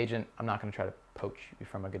you have a good agent, I'm not going to try to poach you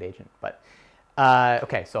from a good agent. But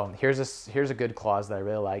okay, so here's a good clause that I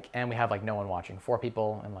really like. And we have like no one watching, 4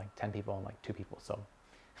 people and like 10 people and like 2 people. So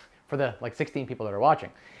for the like 16 people that are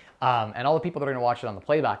watching. And all the people that are going to watch it on the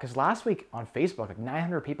playback, because last week on Facebook, like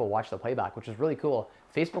 900 people watched the playback, which is really cool.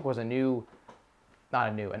 Facebook was an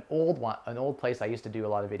old place I used to do a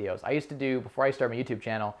lot of videos. I used to do, before I started my YouTube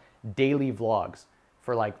channel, daily vlogs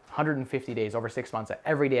for like 150 days, over 6 months.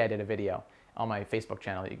 Every day I did a video on my Facebook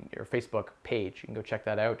channel, or Facebook page. You can go check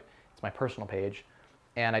that out. It's my personal page.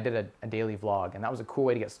 And I did a daily vlog, and that was a cool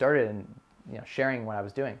way to get started and sharing what I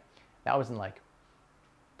was doing. That was in like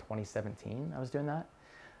 2017 I was doing that.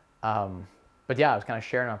 But yeah, I was kind of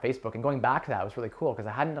sharing on Facebook, and going back to that was really cool because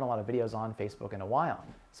I hadn't done a lot of videos on Facebook in a while.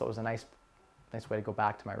 So it was a nice way to go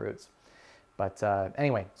back to my roots. But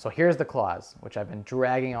anyway, so here's the clause, which I've been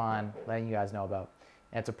dragging on, letting you guys know about.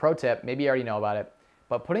 And it's a pro tip. Maybe you already know about it,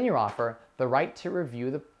 but put in your offer the right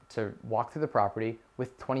to walk through the property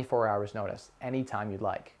with 24 hours notice, anytime you'd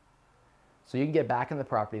like. So you can get back in the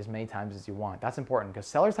property as many times as you want. That's important because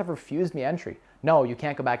sellers have refused me entry. No, you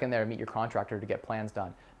can't go back in there and meet your contractor to get plans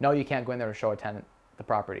done. No, you can't go in there to show a tenant the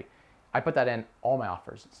property. I put that in all my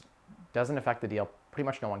offers. It doesn't affect the deal. Pretty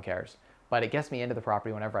much no one cares. But it gets me into the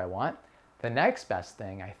property whenever I want. The next best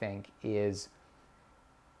thing, I think, is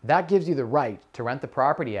that gives you the right to rent the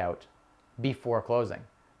property out before closing.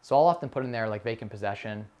 So I'll often put in there like vacant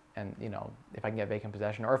possession, and if I can get vacant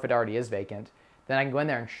possession, or if it already is vacant, then I can go in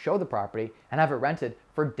there and show the property and have it rented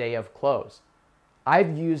for day of close.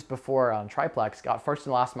 I've used before on Triplex, got first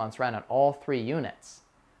and last month's rent on all 3 units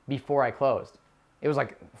before I closed. It was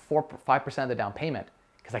like 5% of the down payment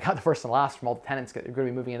because I got the first and last from all the tenants that are going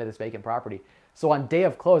to be moving into this vacant property. So on day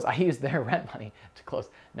of close, I used their rent money to close.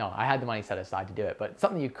 No, I had the money set aside to do it, but it's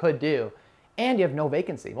something you could do, and you have no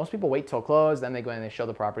vacancy. Most people wait till close, then they go in and they show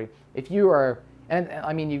the property. If you are, and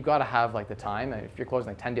I mean, you've got to have like the time. If you're closing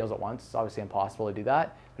like 10 deals at once, it's obviously impossible to do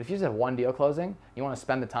that. But if you just have 1 deal closing, you want to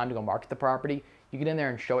spend the time to go market the property, you get in there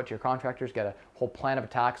and show it to your contractors, get a whole plan of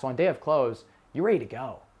attack. So on day of close, you're ready to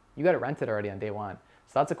go. You got it rented already on day 1.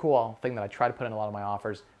 So that's a cool thing that I try to put in a lot of my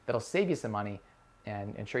offers that'll save you some money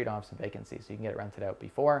and ensure you don't have some vacancies, so you can get it rented out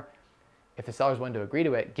before. If the seller's willing to agree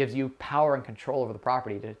to it, gives you power and control over the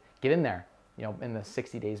property to get in there, in the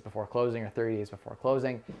 60 days before closing or 30 days before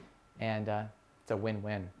closing, and it's a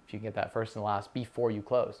win-win if you can get that first and last before you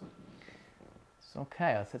close. So,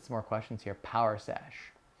 okay, let's hit some more questions here. Power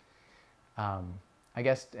Sash. I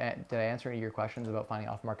guess, did I answer any of your questions about finding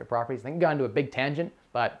off-market properties? I think I got into a big tangent,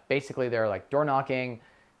 but basically they're like door knocking,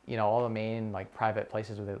 all the main like private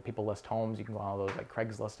places where people list homes. You can go on all those like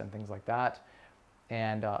Craigslist and things like that.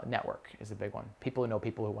 And network is a big one. People who know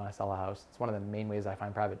people who want to sell a house. It's one of the main ways I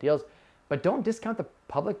find private deals. But don't discount the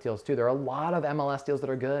public deals too. There are a lot of MLS deals that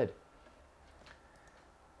are good.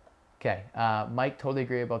 Okay, Mike, totally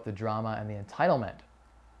agree about the drama and the entitlement.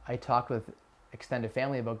 I talked with extended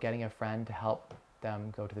family about getting a friend to help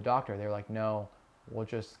them go to the doctor. They were like, no, we'll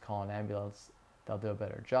just call an ambulance. They'll do a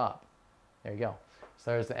better job. There you go. So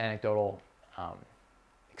there's the anecdotal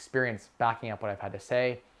experience backing up what I've had to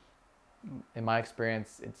say. In my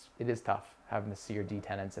experience, it is tough having the C or D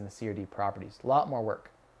tenants and the C or D properties. A lot more work.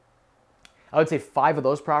 I would say 5 of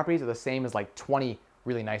those properties are the same as like 20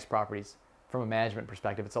 really nice properties from a management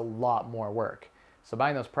perspective. It's a lot more work. So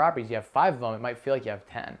buying those properties, you have 5 of them, it might feel like you have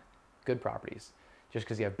 10 good properties just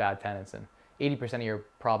because you have bad tenants, and 80% of your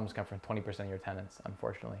problems come from 20% of your tenants,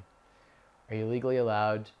 unfortunately. Are you legally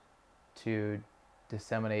allowed to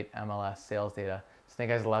disseminate MLS sales data?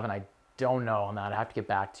 Snake Eyes 11, I don't know on that. I have to get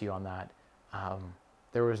back to you on that.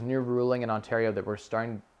 There was new ruling in Ontario that we're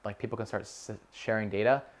starting, like people can start sharing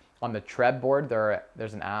data. On the TREB board,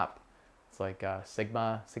 there's an app. It's like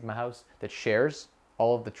Sigma House that shares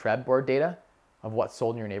all of the TREB board data of what's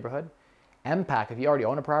sold in your neighborhood. MPAC, if you already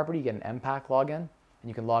own a property, you get an MPAC login, and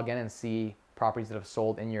you can log in and see properties that have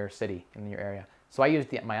sold in your city, in your area. So I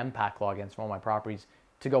used my MPAC logins from all my properties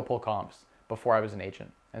to go pull comps before I was an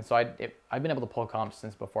agent. And so I've been able to pull comps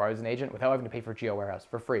since before I was an agent without having to pay for Geo Warehouse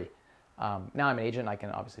for free. Now I'm an agent, I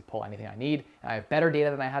can obviously pull anything I need. And I have better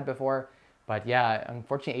data than I had before. But yeah,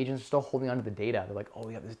 unfortunately, agents are still holding onto the data. They're like, oh,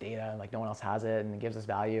 we have this data, and like no one else has it, and it gives us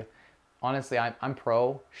value. Honestly, I'm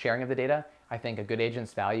pro sharing of the data. I think a good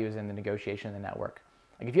agent's value is in the negotiation and the network.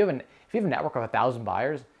 Like if you have a network of 1,000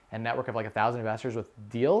 buyers and a network of like 1,000 investors with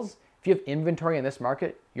deals, if you have inventory in this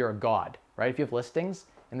market, you're a god, right? If you have listings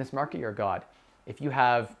in this market, you're a god. If you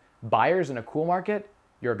have buyers in a cool market,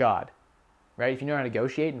 you're a god, right? If you know how to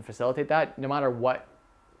negotiate and facilitate that, no matter what,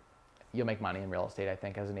 you'll make money in real estate, I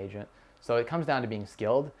think, as an agent. So it comes down to being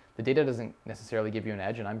skilled. The data doesn't necessarily give you an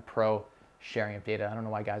edge, and I'm pro sharing of data. I don't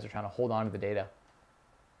know why guys are trying to hold on to the data.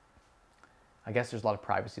 I guess there's a lot of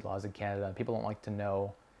privacy laws in Canada, and people don't want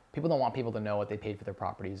people to know what they paid for their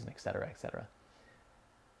properties, and et cetera, et cetera.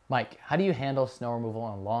 Mike, how do you handle snow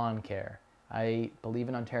removal and lawn care? I believe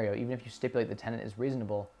in Ontario, even if you stipulate the tenant is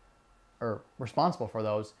reasonable or responsible for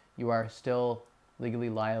those, you are still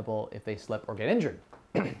legally liable if they slip or get injured.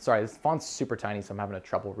 Sorry, this font's super tiny, so I'm having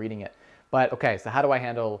trouble reading it. But okay, so how do I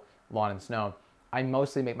handle lawn and snow? I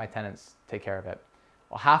mostly make my tenants take care of it.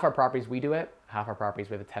 Well, half our properties we do it, half our properties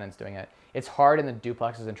we have the tenants doing it. It's hard in the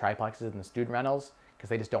duplexes and triplexes and the student rentals because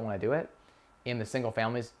they just don't want to do it. In the single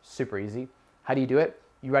families, super easy. How do you do it?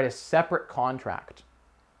 You write a separate contract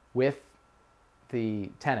with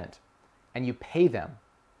the tenant and you pay them,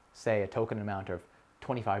 say, a token amount of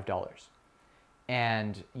 $25.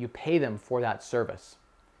 And you pay them for that service.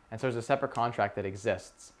 And so there's a separate contract that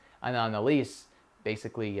exists. And on the lease,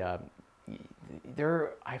 basically,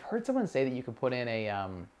 I've heard someone say that you could put in a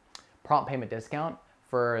prompt payment discount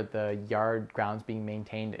for the yard grounds being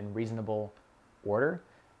maintained in reasonable order.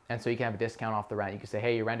 And so you can have a discount off the rent. You can say,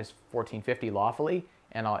 hey, your rent is $1,450 lawfully,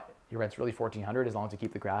 and your rent's really $1,400 as long as you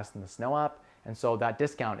keep the grass and the snow up. And so that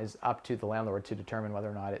discount is up to the landlord to determine whether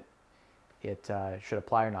or not it should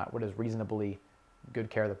apply or not. What is reasonably good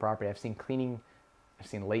care of the property? I've seen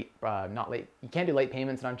not late. You can't do late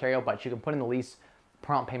payments in Ontario, but you can put in the lease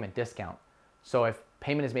prompt payment discount. So if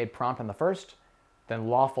payment is made prompt on the first, then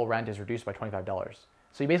lawful rent is reduced by $25.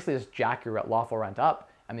 So you basically just jack your lawful rent up,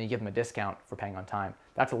 and then you give them a discount for paying on time.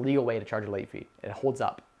 That's a legal way to charge a late fee. It holds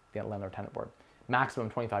up the landlord-tenant board. Maximum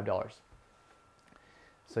 $25.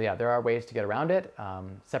 So yeah, there are ways to get around it.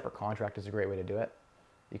 Separate contract is a great way to do it.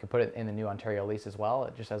 You can put it in the new Ontario lease as well,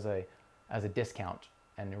 just as a discount,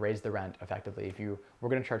 and raise the rent effectively. If you were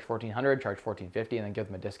going to charge $1,400, charge $1,450, and then give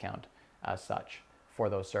them a discount as such for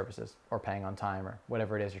those services, or paying on time, or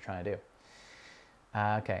whatever it is you're trying to do.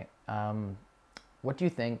 Okay. What do you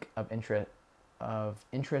think of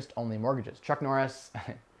interest-only mortgages? Chuck Norris,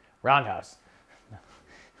 Roundhouse.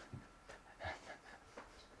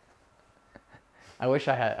 I wish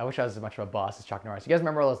I was as much of a boss as Chuck Norris. You guys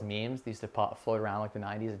remember all those memes that used to float around like the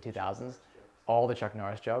 90s and 2000s? All the Chuck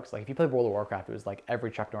Norris jokes. Like if you played World of Warcraft, it was like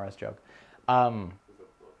every Chuck Norris joke.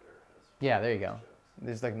 Yeah, there you go.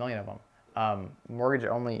 There's like a million of them.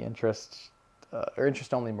 Mortgage-only interest, or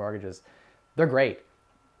interest-only mortgages, they're great.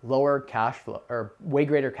 Lower cash flow, or way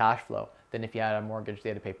greater cash flow than if you had a mortgage they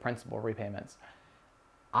had to pay principal repayments.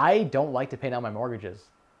 I don't like to pay down my mortgages.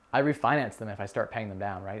 I refinance them if I start paying them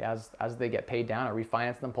down, right? As they get paid down, I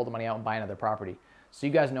refinance them, pull the money out, and buy another property. So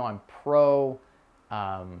you guys know I'm pro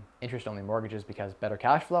interest-only mortgages because better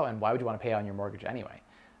cash flow, and why would you want to pay on your mortgage anyway?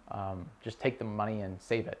 Just take the money and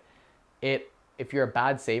save it. If you're a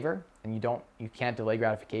bad saver and you can't delay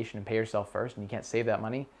gratification and pay yourself first, and you can't save that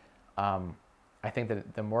money, I think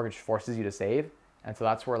that the mortgage forces you to save, and so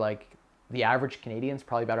that's where like the average Canadian's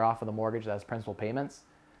probably better off with a mortgage that has principal payments.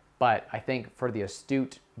 But I think for the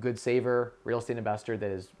astute, good saver, real estate investor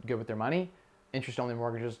that is good with their money, interest-only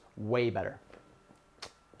mortgages, way better.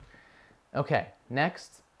 Okay,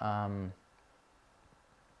 next. Sounds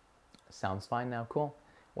fine now, cool.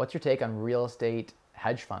 What's your take on real estate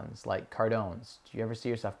hedge funds like Cardone's? Do you ever see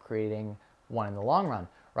yourself creating one in the long run?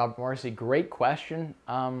 Robert Morrissey, great question.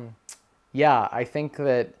 Yeah, I think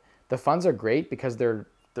that the funds are great because they're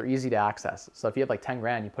easy to access. So if you have like 10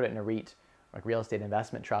 grand, you put it in a REIT, like real estate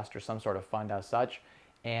investment trust or some sort of fund as such,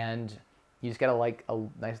 and you just get a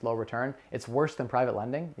nice low return. It's worse than private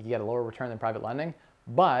lending. You get a lower return than private lending,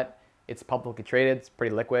 but it's publicly traded, it's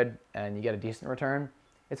pretty liquid, and you get a decent return.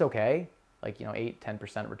 It's okay, like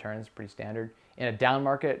 8-10% returns, pretty standard. In a down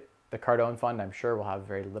market, the Cardone fund, I'm sure, will have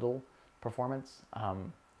very little performance,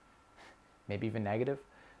 maybe even negative.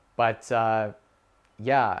 But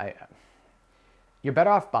yeah, you're better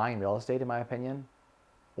off buying real estate, in my opinion,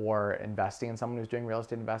 or investing in someone who's doing real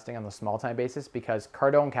estate investing on the small time basis, because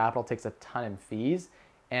Cardone Capital takes a ton in fees.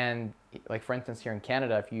 And like for instance, here in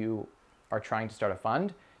Canada, if you are trying to start a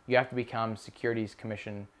fund, you have to become Securities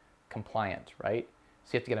Commission compliant, right?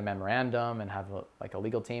 So you have to get a memorandum and have a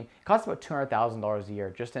legal team. It costs about $200,000 a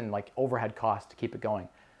year just in like overhead costs to keep it going.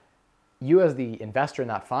 You as the investor in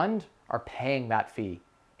that fund are paying that fee,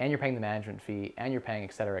 and you're paying the management fee, and you're paying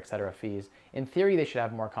et cetera fees. In theory, they should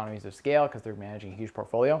have more economies of scale because they're managing a huge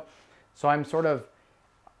portfolio. So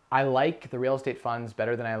I like the real estate funds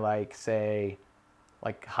better than I like, say,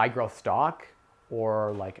 like high growth stock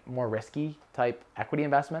or like more risky type equity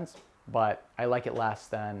investments, but I like it less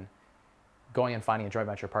than going and finding a joint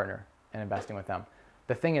venture partner and investing with them.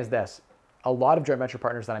 The thing is this, a lot of joint venture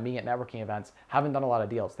partners that I'm meeting at networking events haven't done a lot of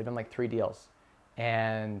deals. They've done like 3 deals.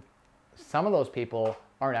 And some of those people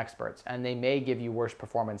aren't experts, and they may give you worse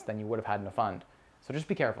performance than you would have had in a fund. So just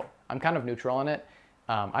be careful. I'm kind of neutral on it.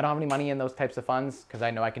 I don't have any money in those types of funds because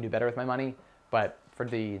I know I can do better with my money. But for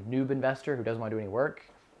the noob investor who doesn't want to do any work,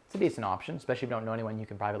 it's a decent option, especially if you don't know anyone you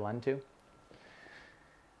can private lend to.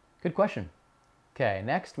 Good question. Okay,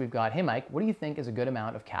 next we've got, hey Mike, what do you think is a good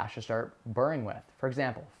amount of cash to start burring with? For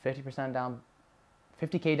example, 50% down,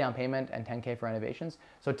 50K down payment and 10K for renovations.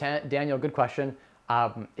 So Daniel, good question.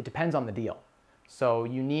 It depends on the deal. So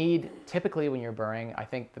you need, typically when you're burring, I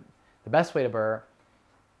think the best way to burr,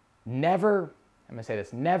 never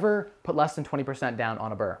put less than 20% down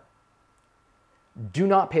on a burr. Do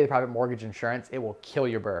not pay the private mortgage insurance. It will kill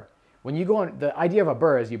your burr. When you go on, the idea of a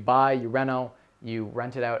burr is you buy, you reno, you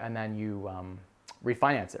rent it out, and then you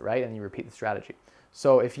refinance it, right? And you repeat the strategy.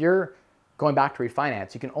 So if you're going back to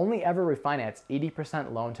refinance, you can only ever refinance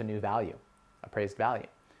 80% loan to new value, appraised value.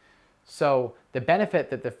 So the benefit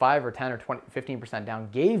that the 5 or 10 or 20, 15% down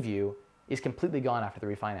gave you is completely gone after the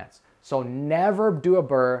refinance. So never do a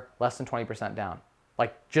BRRRR less than 20% down.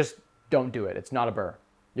 Like, just don't do it. It's not a BRRRR.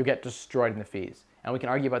 You'll get destroyed in the fees. And we can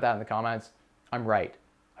argue about that in the comments. I'm right.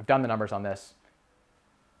 I've done the numbers on this.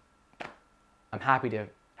 I'm happy to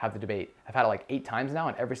have the debate. I've had it like 8 times now,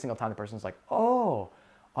 and every single time the person's like, oh,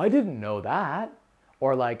 I didn't know that.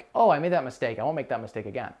 Or like, oh, I made that mistake. I won't make that mistake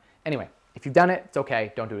again. Anyway, if you've done it, it's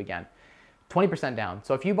okay. Don't do it again. 20% down.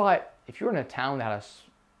 So if you were in a town that had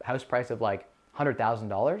a house price of like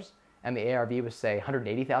 $100,000 and the ARV was say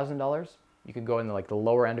 $180,000, you could go in like the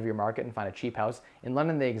lower end of your market and find a cheap house. In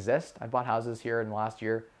London, they exist. I bought houses here in the last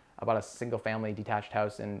year. I bought a single family detached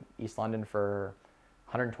house in East London for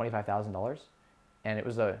 $125,000. And it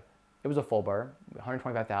was a full BRRRR,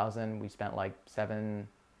 125,000. We spent like 7,000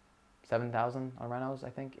 on renos, I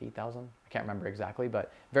think, 8,000. I can't remember exactly,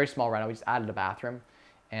 but very small reno. We just added a bathroom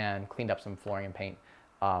and cleaned up some flooring and paint.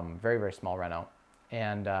 Very, very small reno.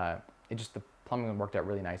 And the plumbing worked out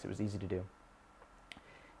really nice. It was easy to do.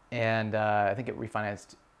 And I think it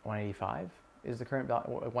refinanced 185 is the current value,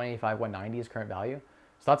 185, 190 is current value.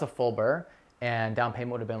 So that's a full BRRRR. And down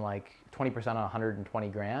payment would have been like 20% on 120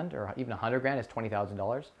 grand, or even 100 grand is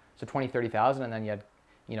 $20,000. So 20, 30,000, and then you had,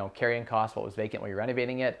 carrying costs, what was vacant while you're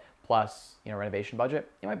renovating it, plus, renovation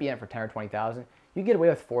budget. You might be in it for 10 or 20,000. You can get away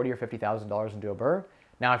with 40 or $50,000 and do a BRRRR.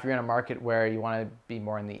 Now, if you're in a market where you want to be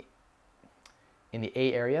more in the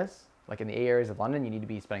A areas, like in the A areas of London, you need to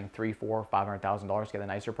be spending $300,000, $400,000, $500,000 to get the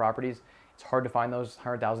nicer properties. It's hard to find those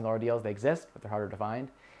 $100,000 deals. They exist, but they're harder to find.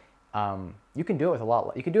 You can do it with a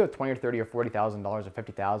lot. You can do it with $20,000 or $30,000 or $40,000 or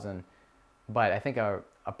 $50,000, but I think a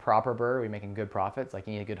proper BRRRR, we're making good profits. Like,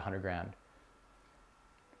 you need a good 100 grand.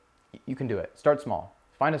 You can do it. Start small.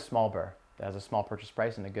 Find a small BRRRR that has a small purchase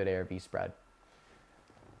price and a good ARV spread.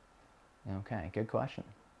 Okay, good question.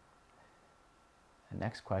 The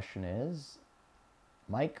next question is,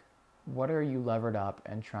 Mike, what are you levered up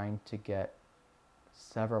and trying to get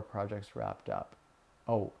several projects wrapped up?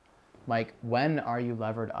 Oh, Mike, when are you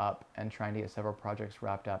levered up and trying to get several projects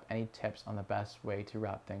wrapped up? Any tips on the best way to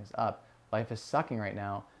wrap things up? Life is sucking right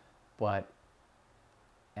now, but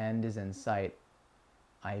end is in sight.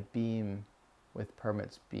 I beam with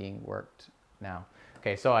permits being worked now.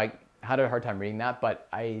 Okay, so I had a hard time reading that, but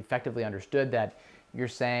I effectively understood that you're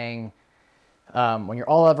saying when you're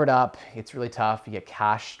all levered up, it's really tough. You get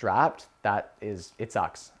cash strapped. It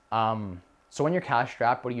sucks. So when you're cash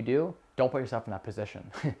strapped, what do? Don't put yourself in that position.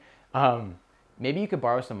 Maybe you could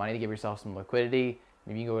borrow some money to give yourself some liquidity.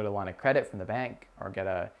 Maybe you can go get a line of credit from the bank, or get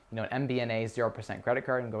an MBNA 0% credit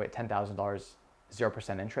card and go get $10,000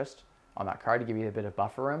 0% interest on that card to give you a bit of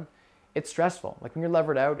buffer room. It's stressful. Like, when you're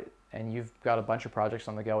levered out and you've got a bunch of projects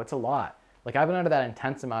on the go, it's a lot. Like, I've been under that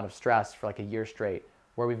intense amount of stress for like a year straight,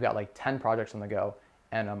 where we've got like 10 projects on the go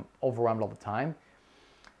and I'm overwhelmed all the time.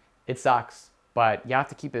 It sucks, but you have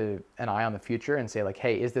to keep an eye on the future and say like,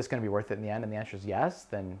 hey, is this going to be worth it in the end? And the answer is yes,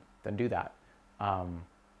 then do that.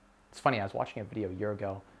 It's funny, I was watching a video a year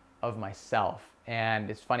ago of myself, and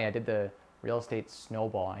it's funny, I did the real estate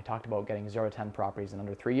snowball, and I talked about getting 0 to 10 properties in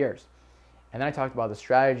under 3 years. And then I talked about the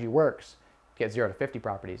strategy works, get 0 to 50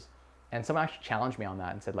 properties. And someone actually challenged me on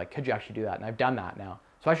that and said like, could you actually do that? And I've done that now.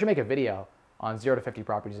 So I should make a video on 0 to 50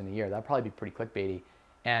 properties in a year. That'd probably be pretty clickbaity.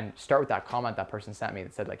 And start with that comment that person sent me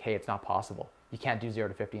that said like, hey, it's not possible. You can't do 0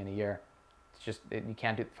 to 50 in a year. It's just, you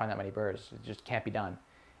can't find that many BRRRRs. It just can't be done.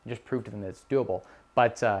 And just prove to them that it's doable.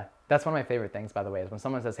 But that's one of my favorite things, by the way, is when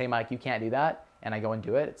someone says, hey, Mike, you can't do that, and I go and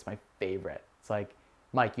do it. It's my favorite. It's like,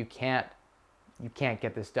 Mike, you can't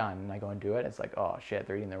get this done, and I go and do it. It's like, oh shit,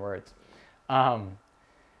 they're eating their words.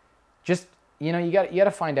 Just, you got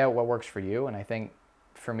to find out what works for you. And I think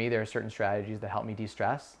for me, there are certain strategies that help me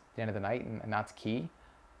de-stress at the end of the night, and that's key.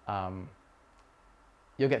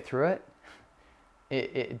 You'll get through it.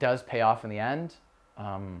 It does pay off in the end.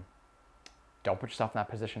 Don't put yourself in that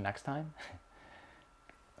position next time.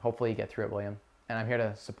 Hopefully you get through it, William. And I'm here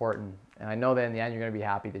to support, and I know that in the end you're going to be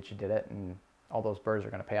happy that you did it, and all those BRRRRs are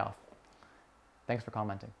going to pay off. Thanks for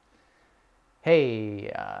commenting.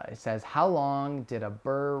 Hey, it says, how long did a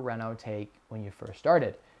BRRRR reno take when you first started?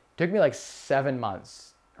 It took me like 7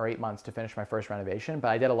 months or 8 months to finish my first renovation, but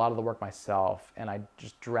I did a lot of the work myself, and I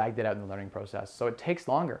just dragged it out in the learning process. So it takes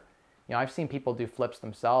longer. I've seen people do flips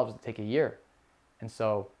themselves that take a year. And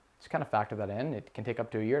so just kind of factor that in. It can take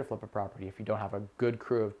up to a year to flip a property if you don't have a good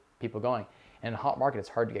crew of people going. And in a hot market, it's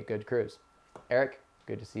hard to get good crews. Eric,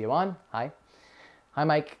 good to see you on. Hi. Hi,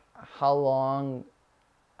 Mike. How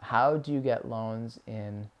do you get loans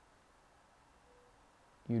in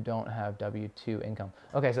you don't have W-2 income?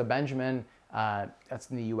 Okay, so Benjamin, That's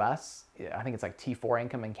in the US. I think it's like T4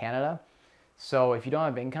 income in Canada. So if you don't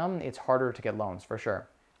have income, it's harder to get loans for sure.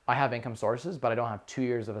 I have income sources, but I don't have 2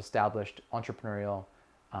 years of established entrepreneurial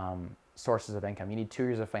sources of income. You need 2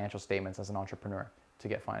 years of financial statements as an entrepreneur to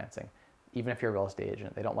get financing. Even if you're a real estate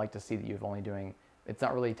agent, they don't like to see that you've only doing, it's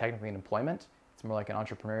not really technically an employment. It's more like an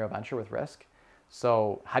entrepreneurial venture with risk.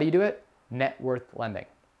 So how do you do it? Net worth lending.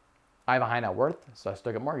 I have a high net worth, so I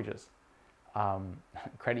still get mortgages.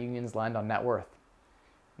 Credit unions lend on net worth.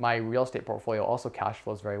 My real estate portfolio also cash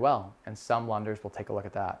flows very well, and some lenders will take a look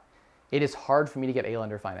at that. It is hard for me to get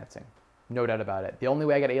A-lender financing, no doubt about it. The only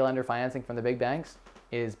way I get A-lender financing from the big banks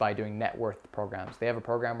is by doing net worth programs. They have a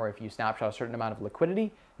program where if you snapshot a certain amount of liquidity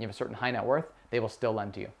and you have a certain high net worth, they will still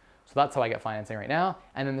lend to you. So that's how I get financing right now.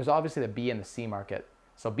 And then there's obviously the B and the C market.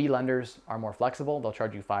 So B lenders are more flexible. They'll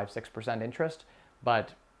charge you 5-6% interest,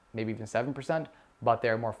 but maybe even 7%, but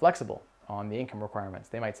they're more flexible on the income requirements.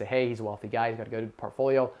 They might say, hey, he's a wealthy guy, he's got a good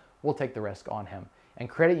portfolio, we'll take the risk on him. And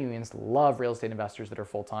credit unions love real estate investors that are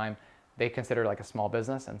full-time. They consider it like a small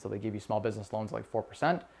business, and so they give you small business loans like 4%,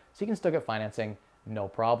 so you can still get financing, no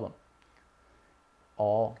problem.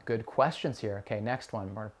 All good questions here. Okay, next one,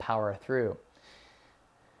 we're gonna power through.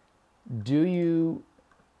 Do you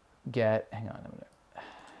get, hang on, I'm gonna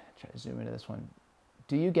try to zoom into this one.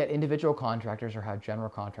 Do you get individual contractors or have general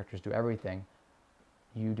contractors do everything?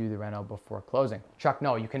 You do the reno before closing. Chuck,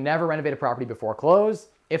 no, you can never renovate a property before close.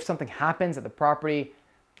 If something happens at the property,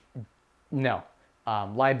 no.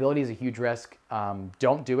 Liability is a huge risk.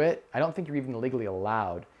 Don't do it. I don't think you're even legally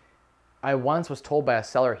allowed. I once was told by a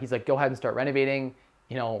seller, he's like, go ahead and start renovating.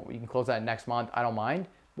 You know, you can close that next month. I don't mind.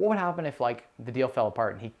 What would happen if like the deal fell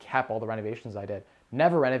apart and he kept all the renovations I did?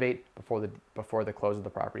 Never renovate before the close of the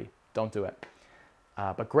property. Don't do it.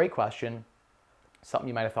 But great question. Something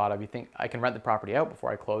you might have thought of. You think I can rent the property out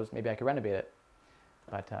before I close? Maybe I could renovate it.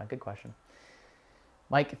 But good question.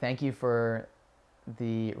 Mike, thank you for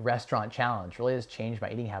the restaurant challenge. Really has changed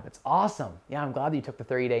my eating habits. Awesome. Yeah, I'm glad that you took the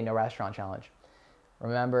 30-day no restaurant challenge.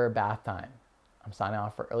 Remember bath time. I'm signing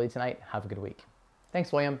off for early tonight. Have a good week.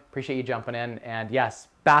 Thanks, William. Appreciate you jumping in. And yes,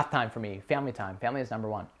 bath time for me. Family time. Family is number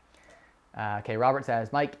one. Okay, Robert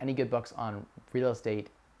says, Mike, any good books on real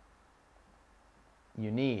estate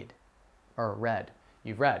you need? Or read.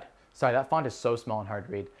 You've read. Sorry, that font is so small and hard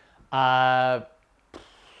to read. Trying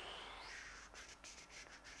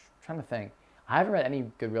to think. I haven't read any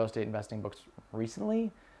good real estate investing books recently,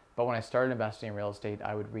 but when I started investing in real estate,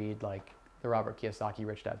 I would read like the Robert Kiyosaki,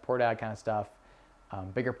 Rich Dad, Poor Dad kind of stuff.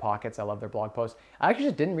 Bigger Pockets, I love their blog posts. I actually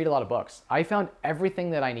just didn't read a lot of books. I found everything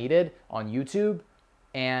that I needed on YouTube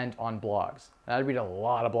and on blogs. And I read a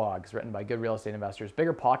lot of blogs written by good real estate investors.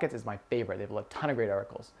 Bigger Pockets is my favorite. They have a ton of great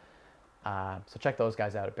articles. So check those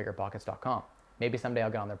guys out at biggerpockets.com. Maybe someday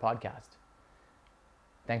I'll get on their podcast.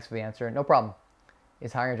 Thanks for the answer. No problem.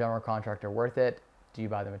 Is hiring a general contractor worth it? Do you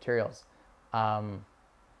buy the materials? I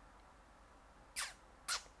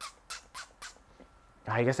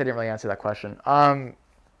guess I didn't really answer that question. I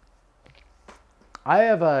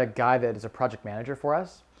have a guy that is a project manager for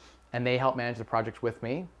us, and they help manage the project with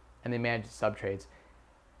me, and they manage the sub-trades.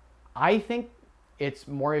 I think it's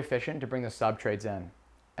more efficient to bring the sub-trades in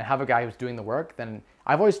and have a guy who's doing the work. Then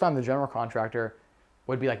I've always found the general contractor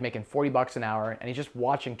would be like making 40 bucks an hour, and he's just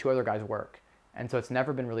watching two other guys work. And so it's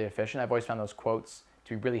never been really efficient. I've always found those quotes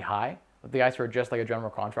to be really high. But the guys who are just like a general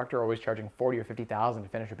contractor are always charging 40 or 50,000 to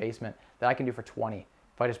finish a basement that I can do for 20.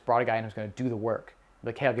 If I just brought a guy in who's going to do the work,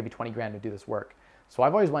 like, hey, I'll give you 20 grand to do this work. So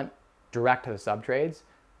I've always went direct to the sub trades.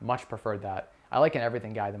 Much preferred that. I like an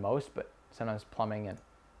everything guy the most, but sometimes plumbing and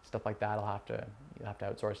stuff like that, you'll have to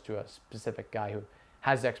outsource to a specific guy who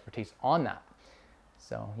has the expertise on that.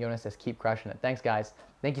 So Jonas says, keep crushing it. Thanks, guys.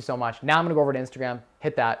 Thank you so much. Now I'm going to go over to Instagram.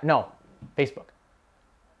 Hit that. No, Facebook.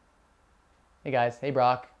 Hey, guys. Hey,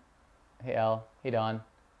 Brock. Hey, Elle. Hey, Don.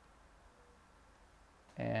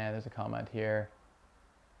 And there's a comment here.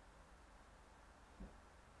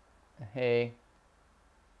 Hey.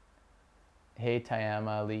 Hey,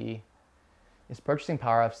 Tayama Lee. Is purchasing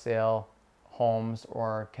power of sale homes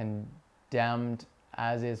or condemned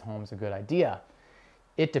as is homes a good idea?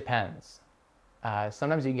 It depends.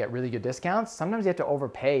 Sometimes you can get really good discounts. Sometimes you have to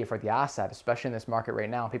overpay for the asset, especially in this market right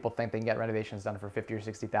now. People think they can get renovations done for 50 or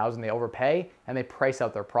 60,000. They overpay and they price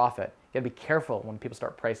out their profit. You gotta be careful when people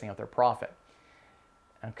start pricing out their profit.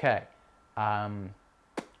 Okay.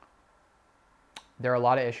 There are a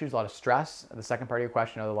lot of issues, a lot of stress. The second part of your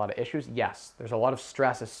question, are there a lot of issues? Yes, there's a lot of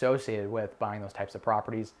stress associated with buying those types of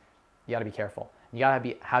properties. You gotta be careful. You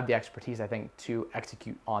gotta have the expertise, I think, to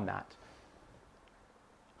execute on that.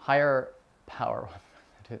 Higher power.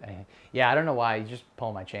 Yeah, I don't know why. You just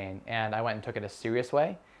pull my chain. And I went and took it a serious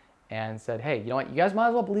way. and said, hey, you know what? You guys might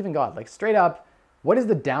as well believe in God. Like straight up, what is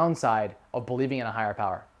the downside of believing in a higher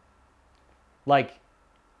power? Like,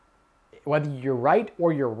 whether you're right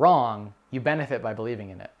or you're wrong, you benefit by believing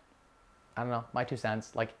in it. I don't know, my 2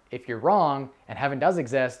 cents. Like, if you're wrong and heaven does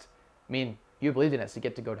exist, I mean, you believed in it, so you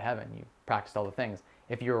get to go to heaven. You practiced all the things.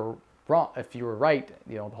 If you're wrong, if you were right,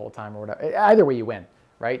 you know, the whole time or whatever, either way you win,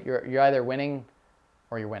 right? You're either winning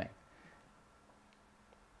or you're winning.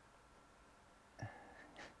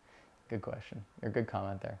 Good question. Or good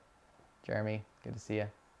comment there. Jeremy, good to see you.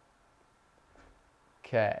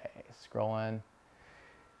 Okay, scrolling.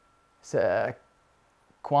 So,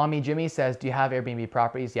 Kwame Jimmy says, do you have Airbnb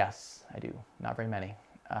properties? Yes, I do. Not very many.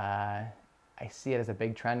 I see it as a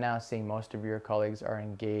big trend now, seeing most of your colleagues are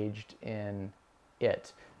engaged in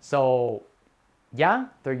it. So yeah,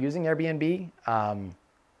 they're using Airbnb.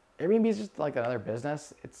 Airbnb is just like another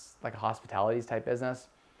business. It's like a hospitality type business.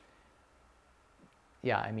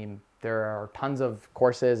 Yeah, I mean, there are tons of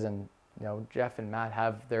courses, and you know, Jeff and Matt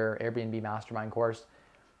have their Airbnb mastermind course.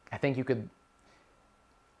 I think you could,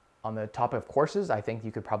 on the topic of courses, I think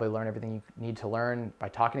you could probably learn everything you need to learn by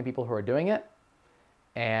talking to people who are doing it,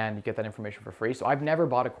 and you get that information for free. So I've never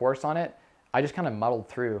bought a course on it. I just kind of muddled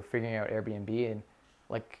through figuring out Airbnb, and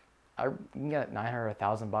like you can get $900 or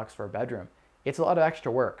 $1,000 for a bedroom. It's a lot of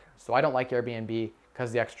extra work. So I don't like Airbnb because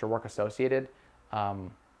of the extra work associated.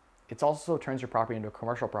 It also turns your property into a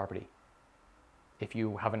commercial property. If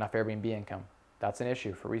you have enough Airbnb income, that's an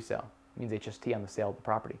issue for resale. It means HST on the sale of the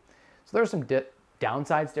property. So there are some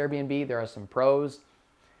downsides to Airbnb. There are some pros.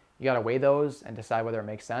 You got to weigh those and decide whether it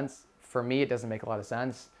makes sense. For me, it doesn't make a lot of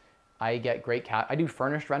sense. I get great I do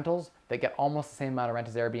furnished rentals that get almost the same amount of rent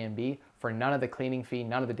as Airbnb for none of the cleaning fee,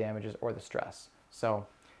 none of the damages or the stress. So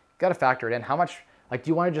got to factor it in. How much, like,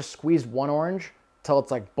 do you want to just squeeze one orange till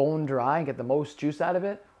it's like bone dry and get the most juice out of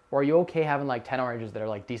it? Or are you okay having like 10 oranges that are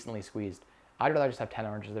like decently squeezed? I'd rather just have 10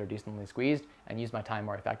 oranges that are decently squeezed and use my time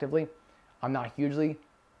more effectively. I'm not hugely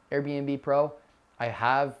Airbnb pro. We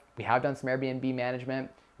have done some Airbnb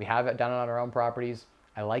management. We have it done it on our own properties.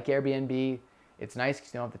 I like Airbnb. It's nice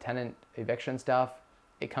because you don't have the tenant eviction stuff.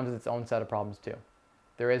 It comes with its own set of problems too.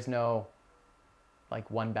 There is no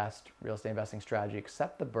like one best real estate investing strategy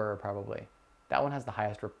except the BRRRR probably. That one has the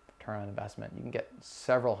highest return on investment. You can get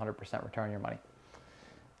several 100% return on your money.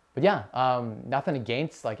 But yeah, nothing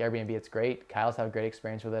against like Airbnb. It's great. Kyle's had a great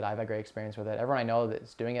experience with it. I've had great experience with it. Everyone I know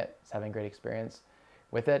that's doing it is having great experience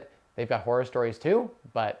with it. They've got horror stories too,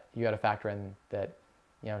 but you got to factor in that,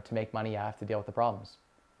 you know, to make money, you have to deal with the problems.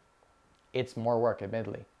 It's more work,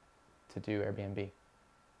 admittedly, to do Airbnb.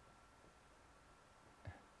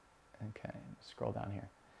 Okay, scroll down here.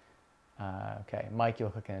 Okay, Mike, you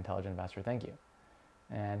look like an intelligent investor. Thank you.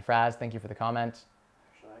 And Fraz, thank you for the comment.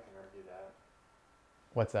 Actually, I can argue that.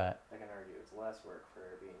 What's that? I can argue it's less work for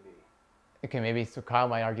Airbnb. Okay, maybe so Kyle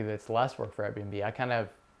might argue that it's less work for Airbnb. I kind of,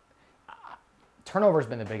 turnover's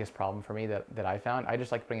been the biggest problem for me that I found. I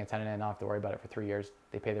just like putting a tenant in, not have to worry about it for 3 years.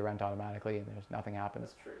 They pay the rent automatically and there's nothing happens.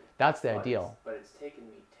 That's true. That's the ideal. But it's taken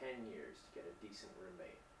me 10 years to get a decent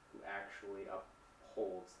roommate who actually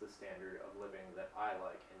upholds the standard of living that I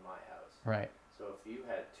like in my house. Right. So if you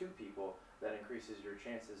had 2 people, that increases your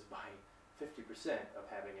chances by 50% of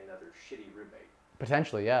having another shitty roommate.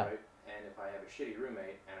 Potentially, yeah. Right? And if I have a shitty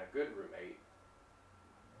roommate and a good roommate,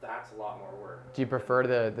 that's a lot more work. Do you prefer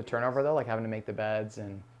the turnover though, like having to make the beds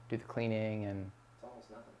and do the cleaning and? It's almost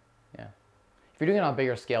nothing. Yeah. If you're doing it on a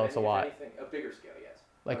bigger scale, it's a lot. Anything, a bigger scale, yes.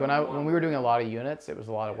 Like when we were doing a lot of units, it was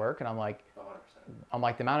a lot of work, and I'm like,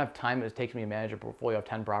 100%. The amount of time it takes me to manage a portfolio of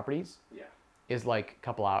 10 properties. Yeah. Is like a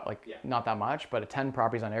couple hours, like not that much, but at 10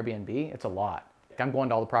 properties on Airbnb, it's a lot. Yeah. Like I'm going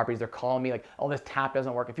to all the properties, they're calling me like, oh, this tap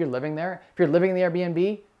doesn't work. If you're living there, if you're living in the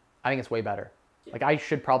Airbnb, I think it's way better. Yeah. Like I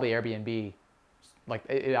should probably Airbnb, like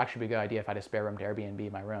it'd actually be a good idea if I had a spare room to Airbnb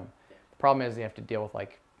my room. Yeah. The problem is you have to deal with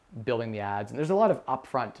like building the ads, and there's a lot of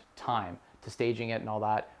upfront time to staging it and all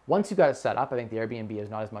that. Once you got it set up, I think the Airbnb is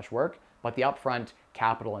not as much work, but the upfront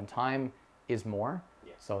capital and time is more.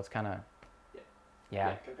 Yeah. So it's kind of,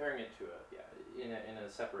 yeah. Comparing it to in a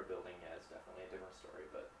separate building, yeah, it's definitely a different story,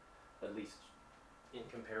 but at least in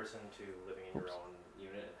comparison to living in your own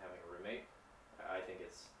unit and having a roommate, I think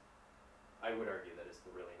I would argue that it's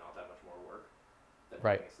really not that much more work than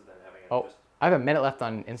having I have a minute left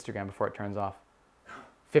on Instagram before it turns off.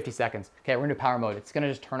 50 seconds. Okay, we're into power mode. It's gonna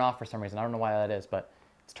just turn off for some reason. I don't know why that is, but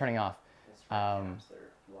it's turning off. Caps their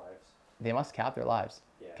lives. They must cap their lives.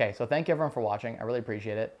 Yeah. Okay, so thank you everyone for watching. I really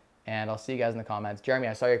appreciate it. And I'll see you guys in the comments. Jeremy,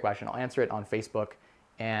 I saw your question. I'll answer it on Facebook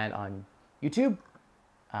and on YouTube.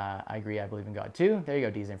 I agree, I believe in God too. There you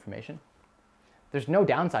go, D's information. There's no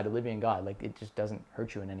downside to believing in God. Like, it just doesn't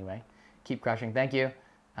hurt you in any way. Keep crushing. Thank you.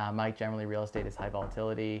 Mike, generally real estate is high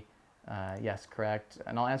volatility. Yes, correct.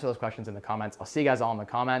 And I'll answer those questions in the comments. I'll see you guys all in the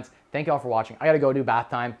comments. Thank you all for watching. I got to go do bath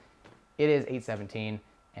time. It is 8:17,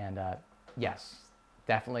 and yes,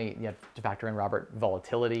 definitely you have to factor in, Robert,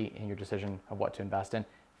 volatility in your decision of what to invest in.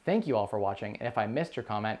 Thank you all for watching, and if I missed your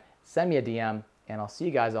comment, send me a DM, and I'll see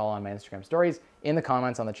you guys all on my Instagram stories, in the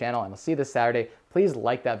comments on the channel, and I'll see you this Saturday. Please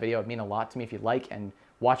like that video. It would mean a lot to me if you like and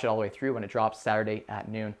watch it all the way through when it drops Saturday at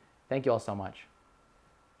noon. Thank you all so much.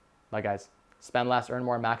 Bye, guys. Spend less, earn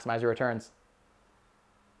more, maximize your returns.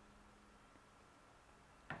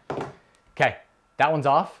 Okay, that one's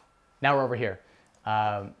off. Now we're over here.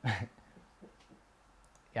 Yeah,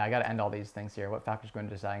 I got to end all these things here. What factors go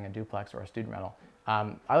into deciding a duplex or a student rental?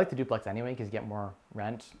 I like the duplex anyway because you get more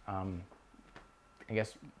rent. I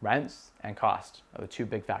guess rents and cost are the two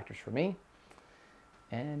big factors for me.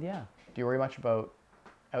 And yeah, do you worry much about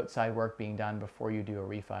outside work being done before you do a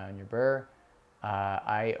refi on your BRRRR?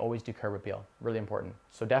 I always do curb appeal, really important.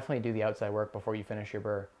 So definitely do the outside work before you finish your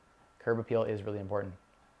BRRRR. Curb appeal is really important.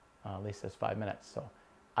 At least it's 5 minutes. So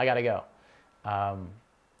I gotta go.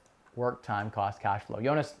 Work, time, cost, cash flow.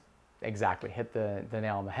 Jonas, exactly, hit the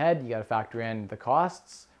nail on the head. You gotta factor in the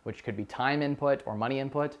costs, which could be time input or money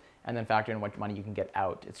input, and then factor in what money you can get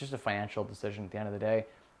out. It's just a financial decision at the end of the day.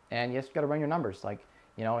 And you just gotta run your numbers. Like,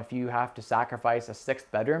 you know, if you have to sacrifice a 6th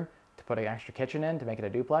bedroom to put an extra kitchen in to make it a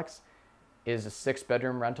duplex, is a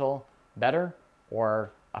 6-bedroom rental better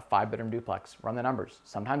or a 5-bedroom duplex? Run the numbers.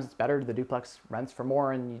 Sometimes it's better, the duplex rents for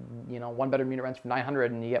more, and you know, 1-bedroom unit rents for $900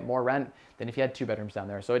 and you get more rent than if you had 2 bedrooms down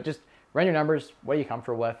there. So it just, run your numbers, what are you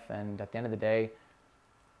comfortable with, and at the end of the day,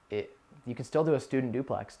 you can still do a student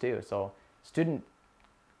duplex too. So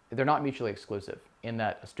they're not mutually exclusive in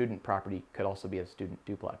that a student property could also be a student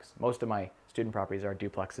duplex. Most of my student properties are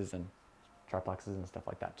duplexes and triplexes and stuff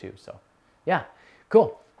like that too. So yeah,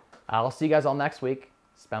 cool. I'll see you guys all next week.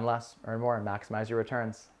 Spend less, earn more, and maximize your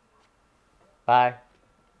returns. Bye.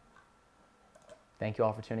 Thank you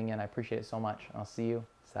all for tuning in. I appreciate it so much. I'll see you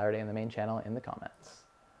Saturday in the main channel in the comments.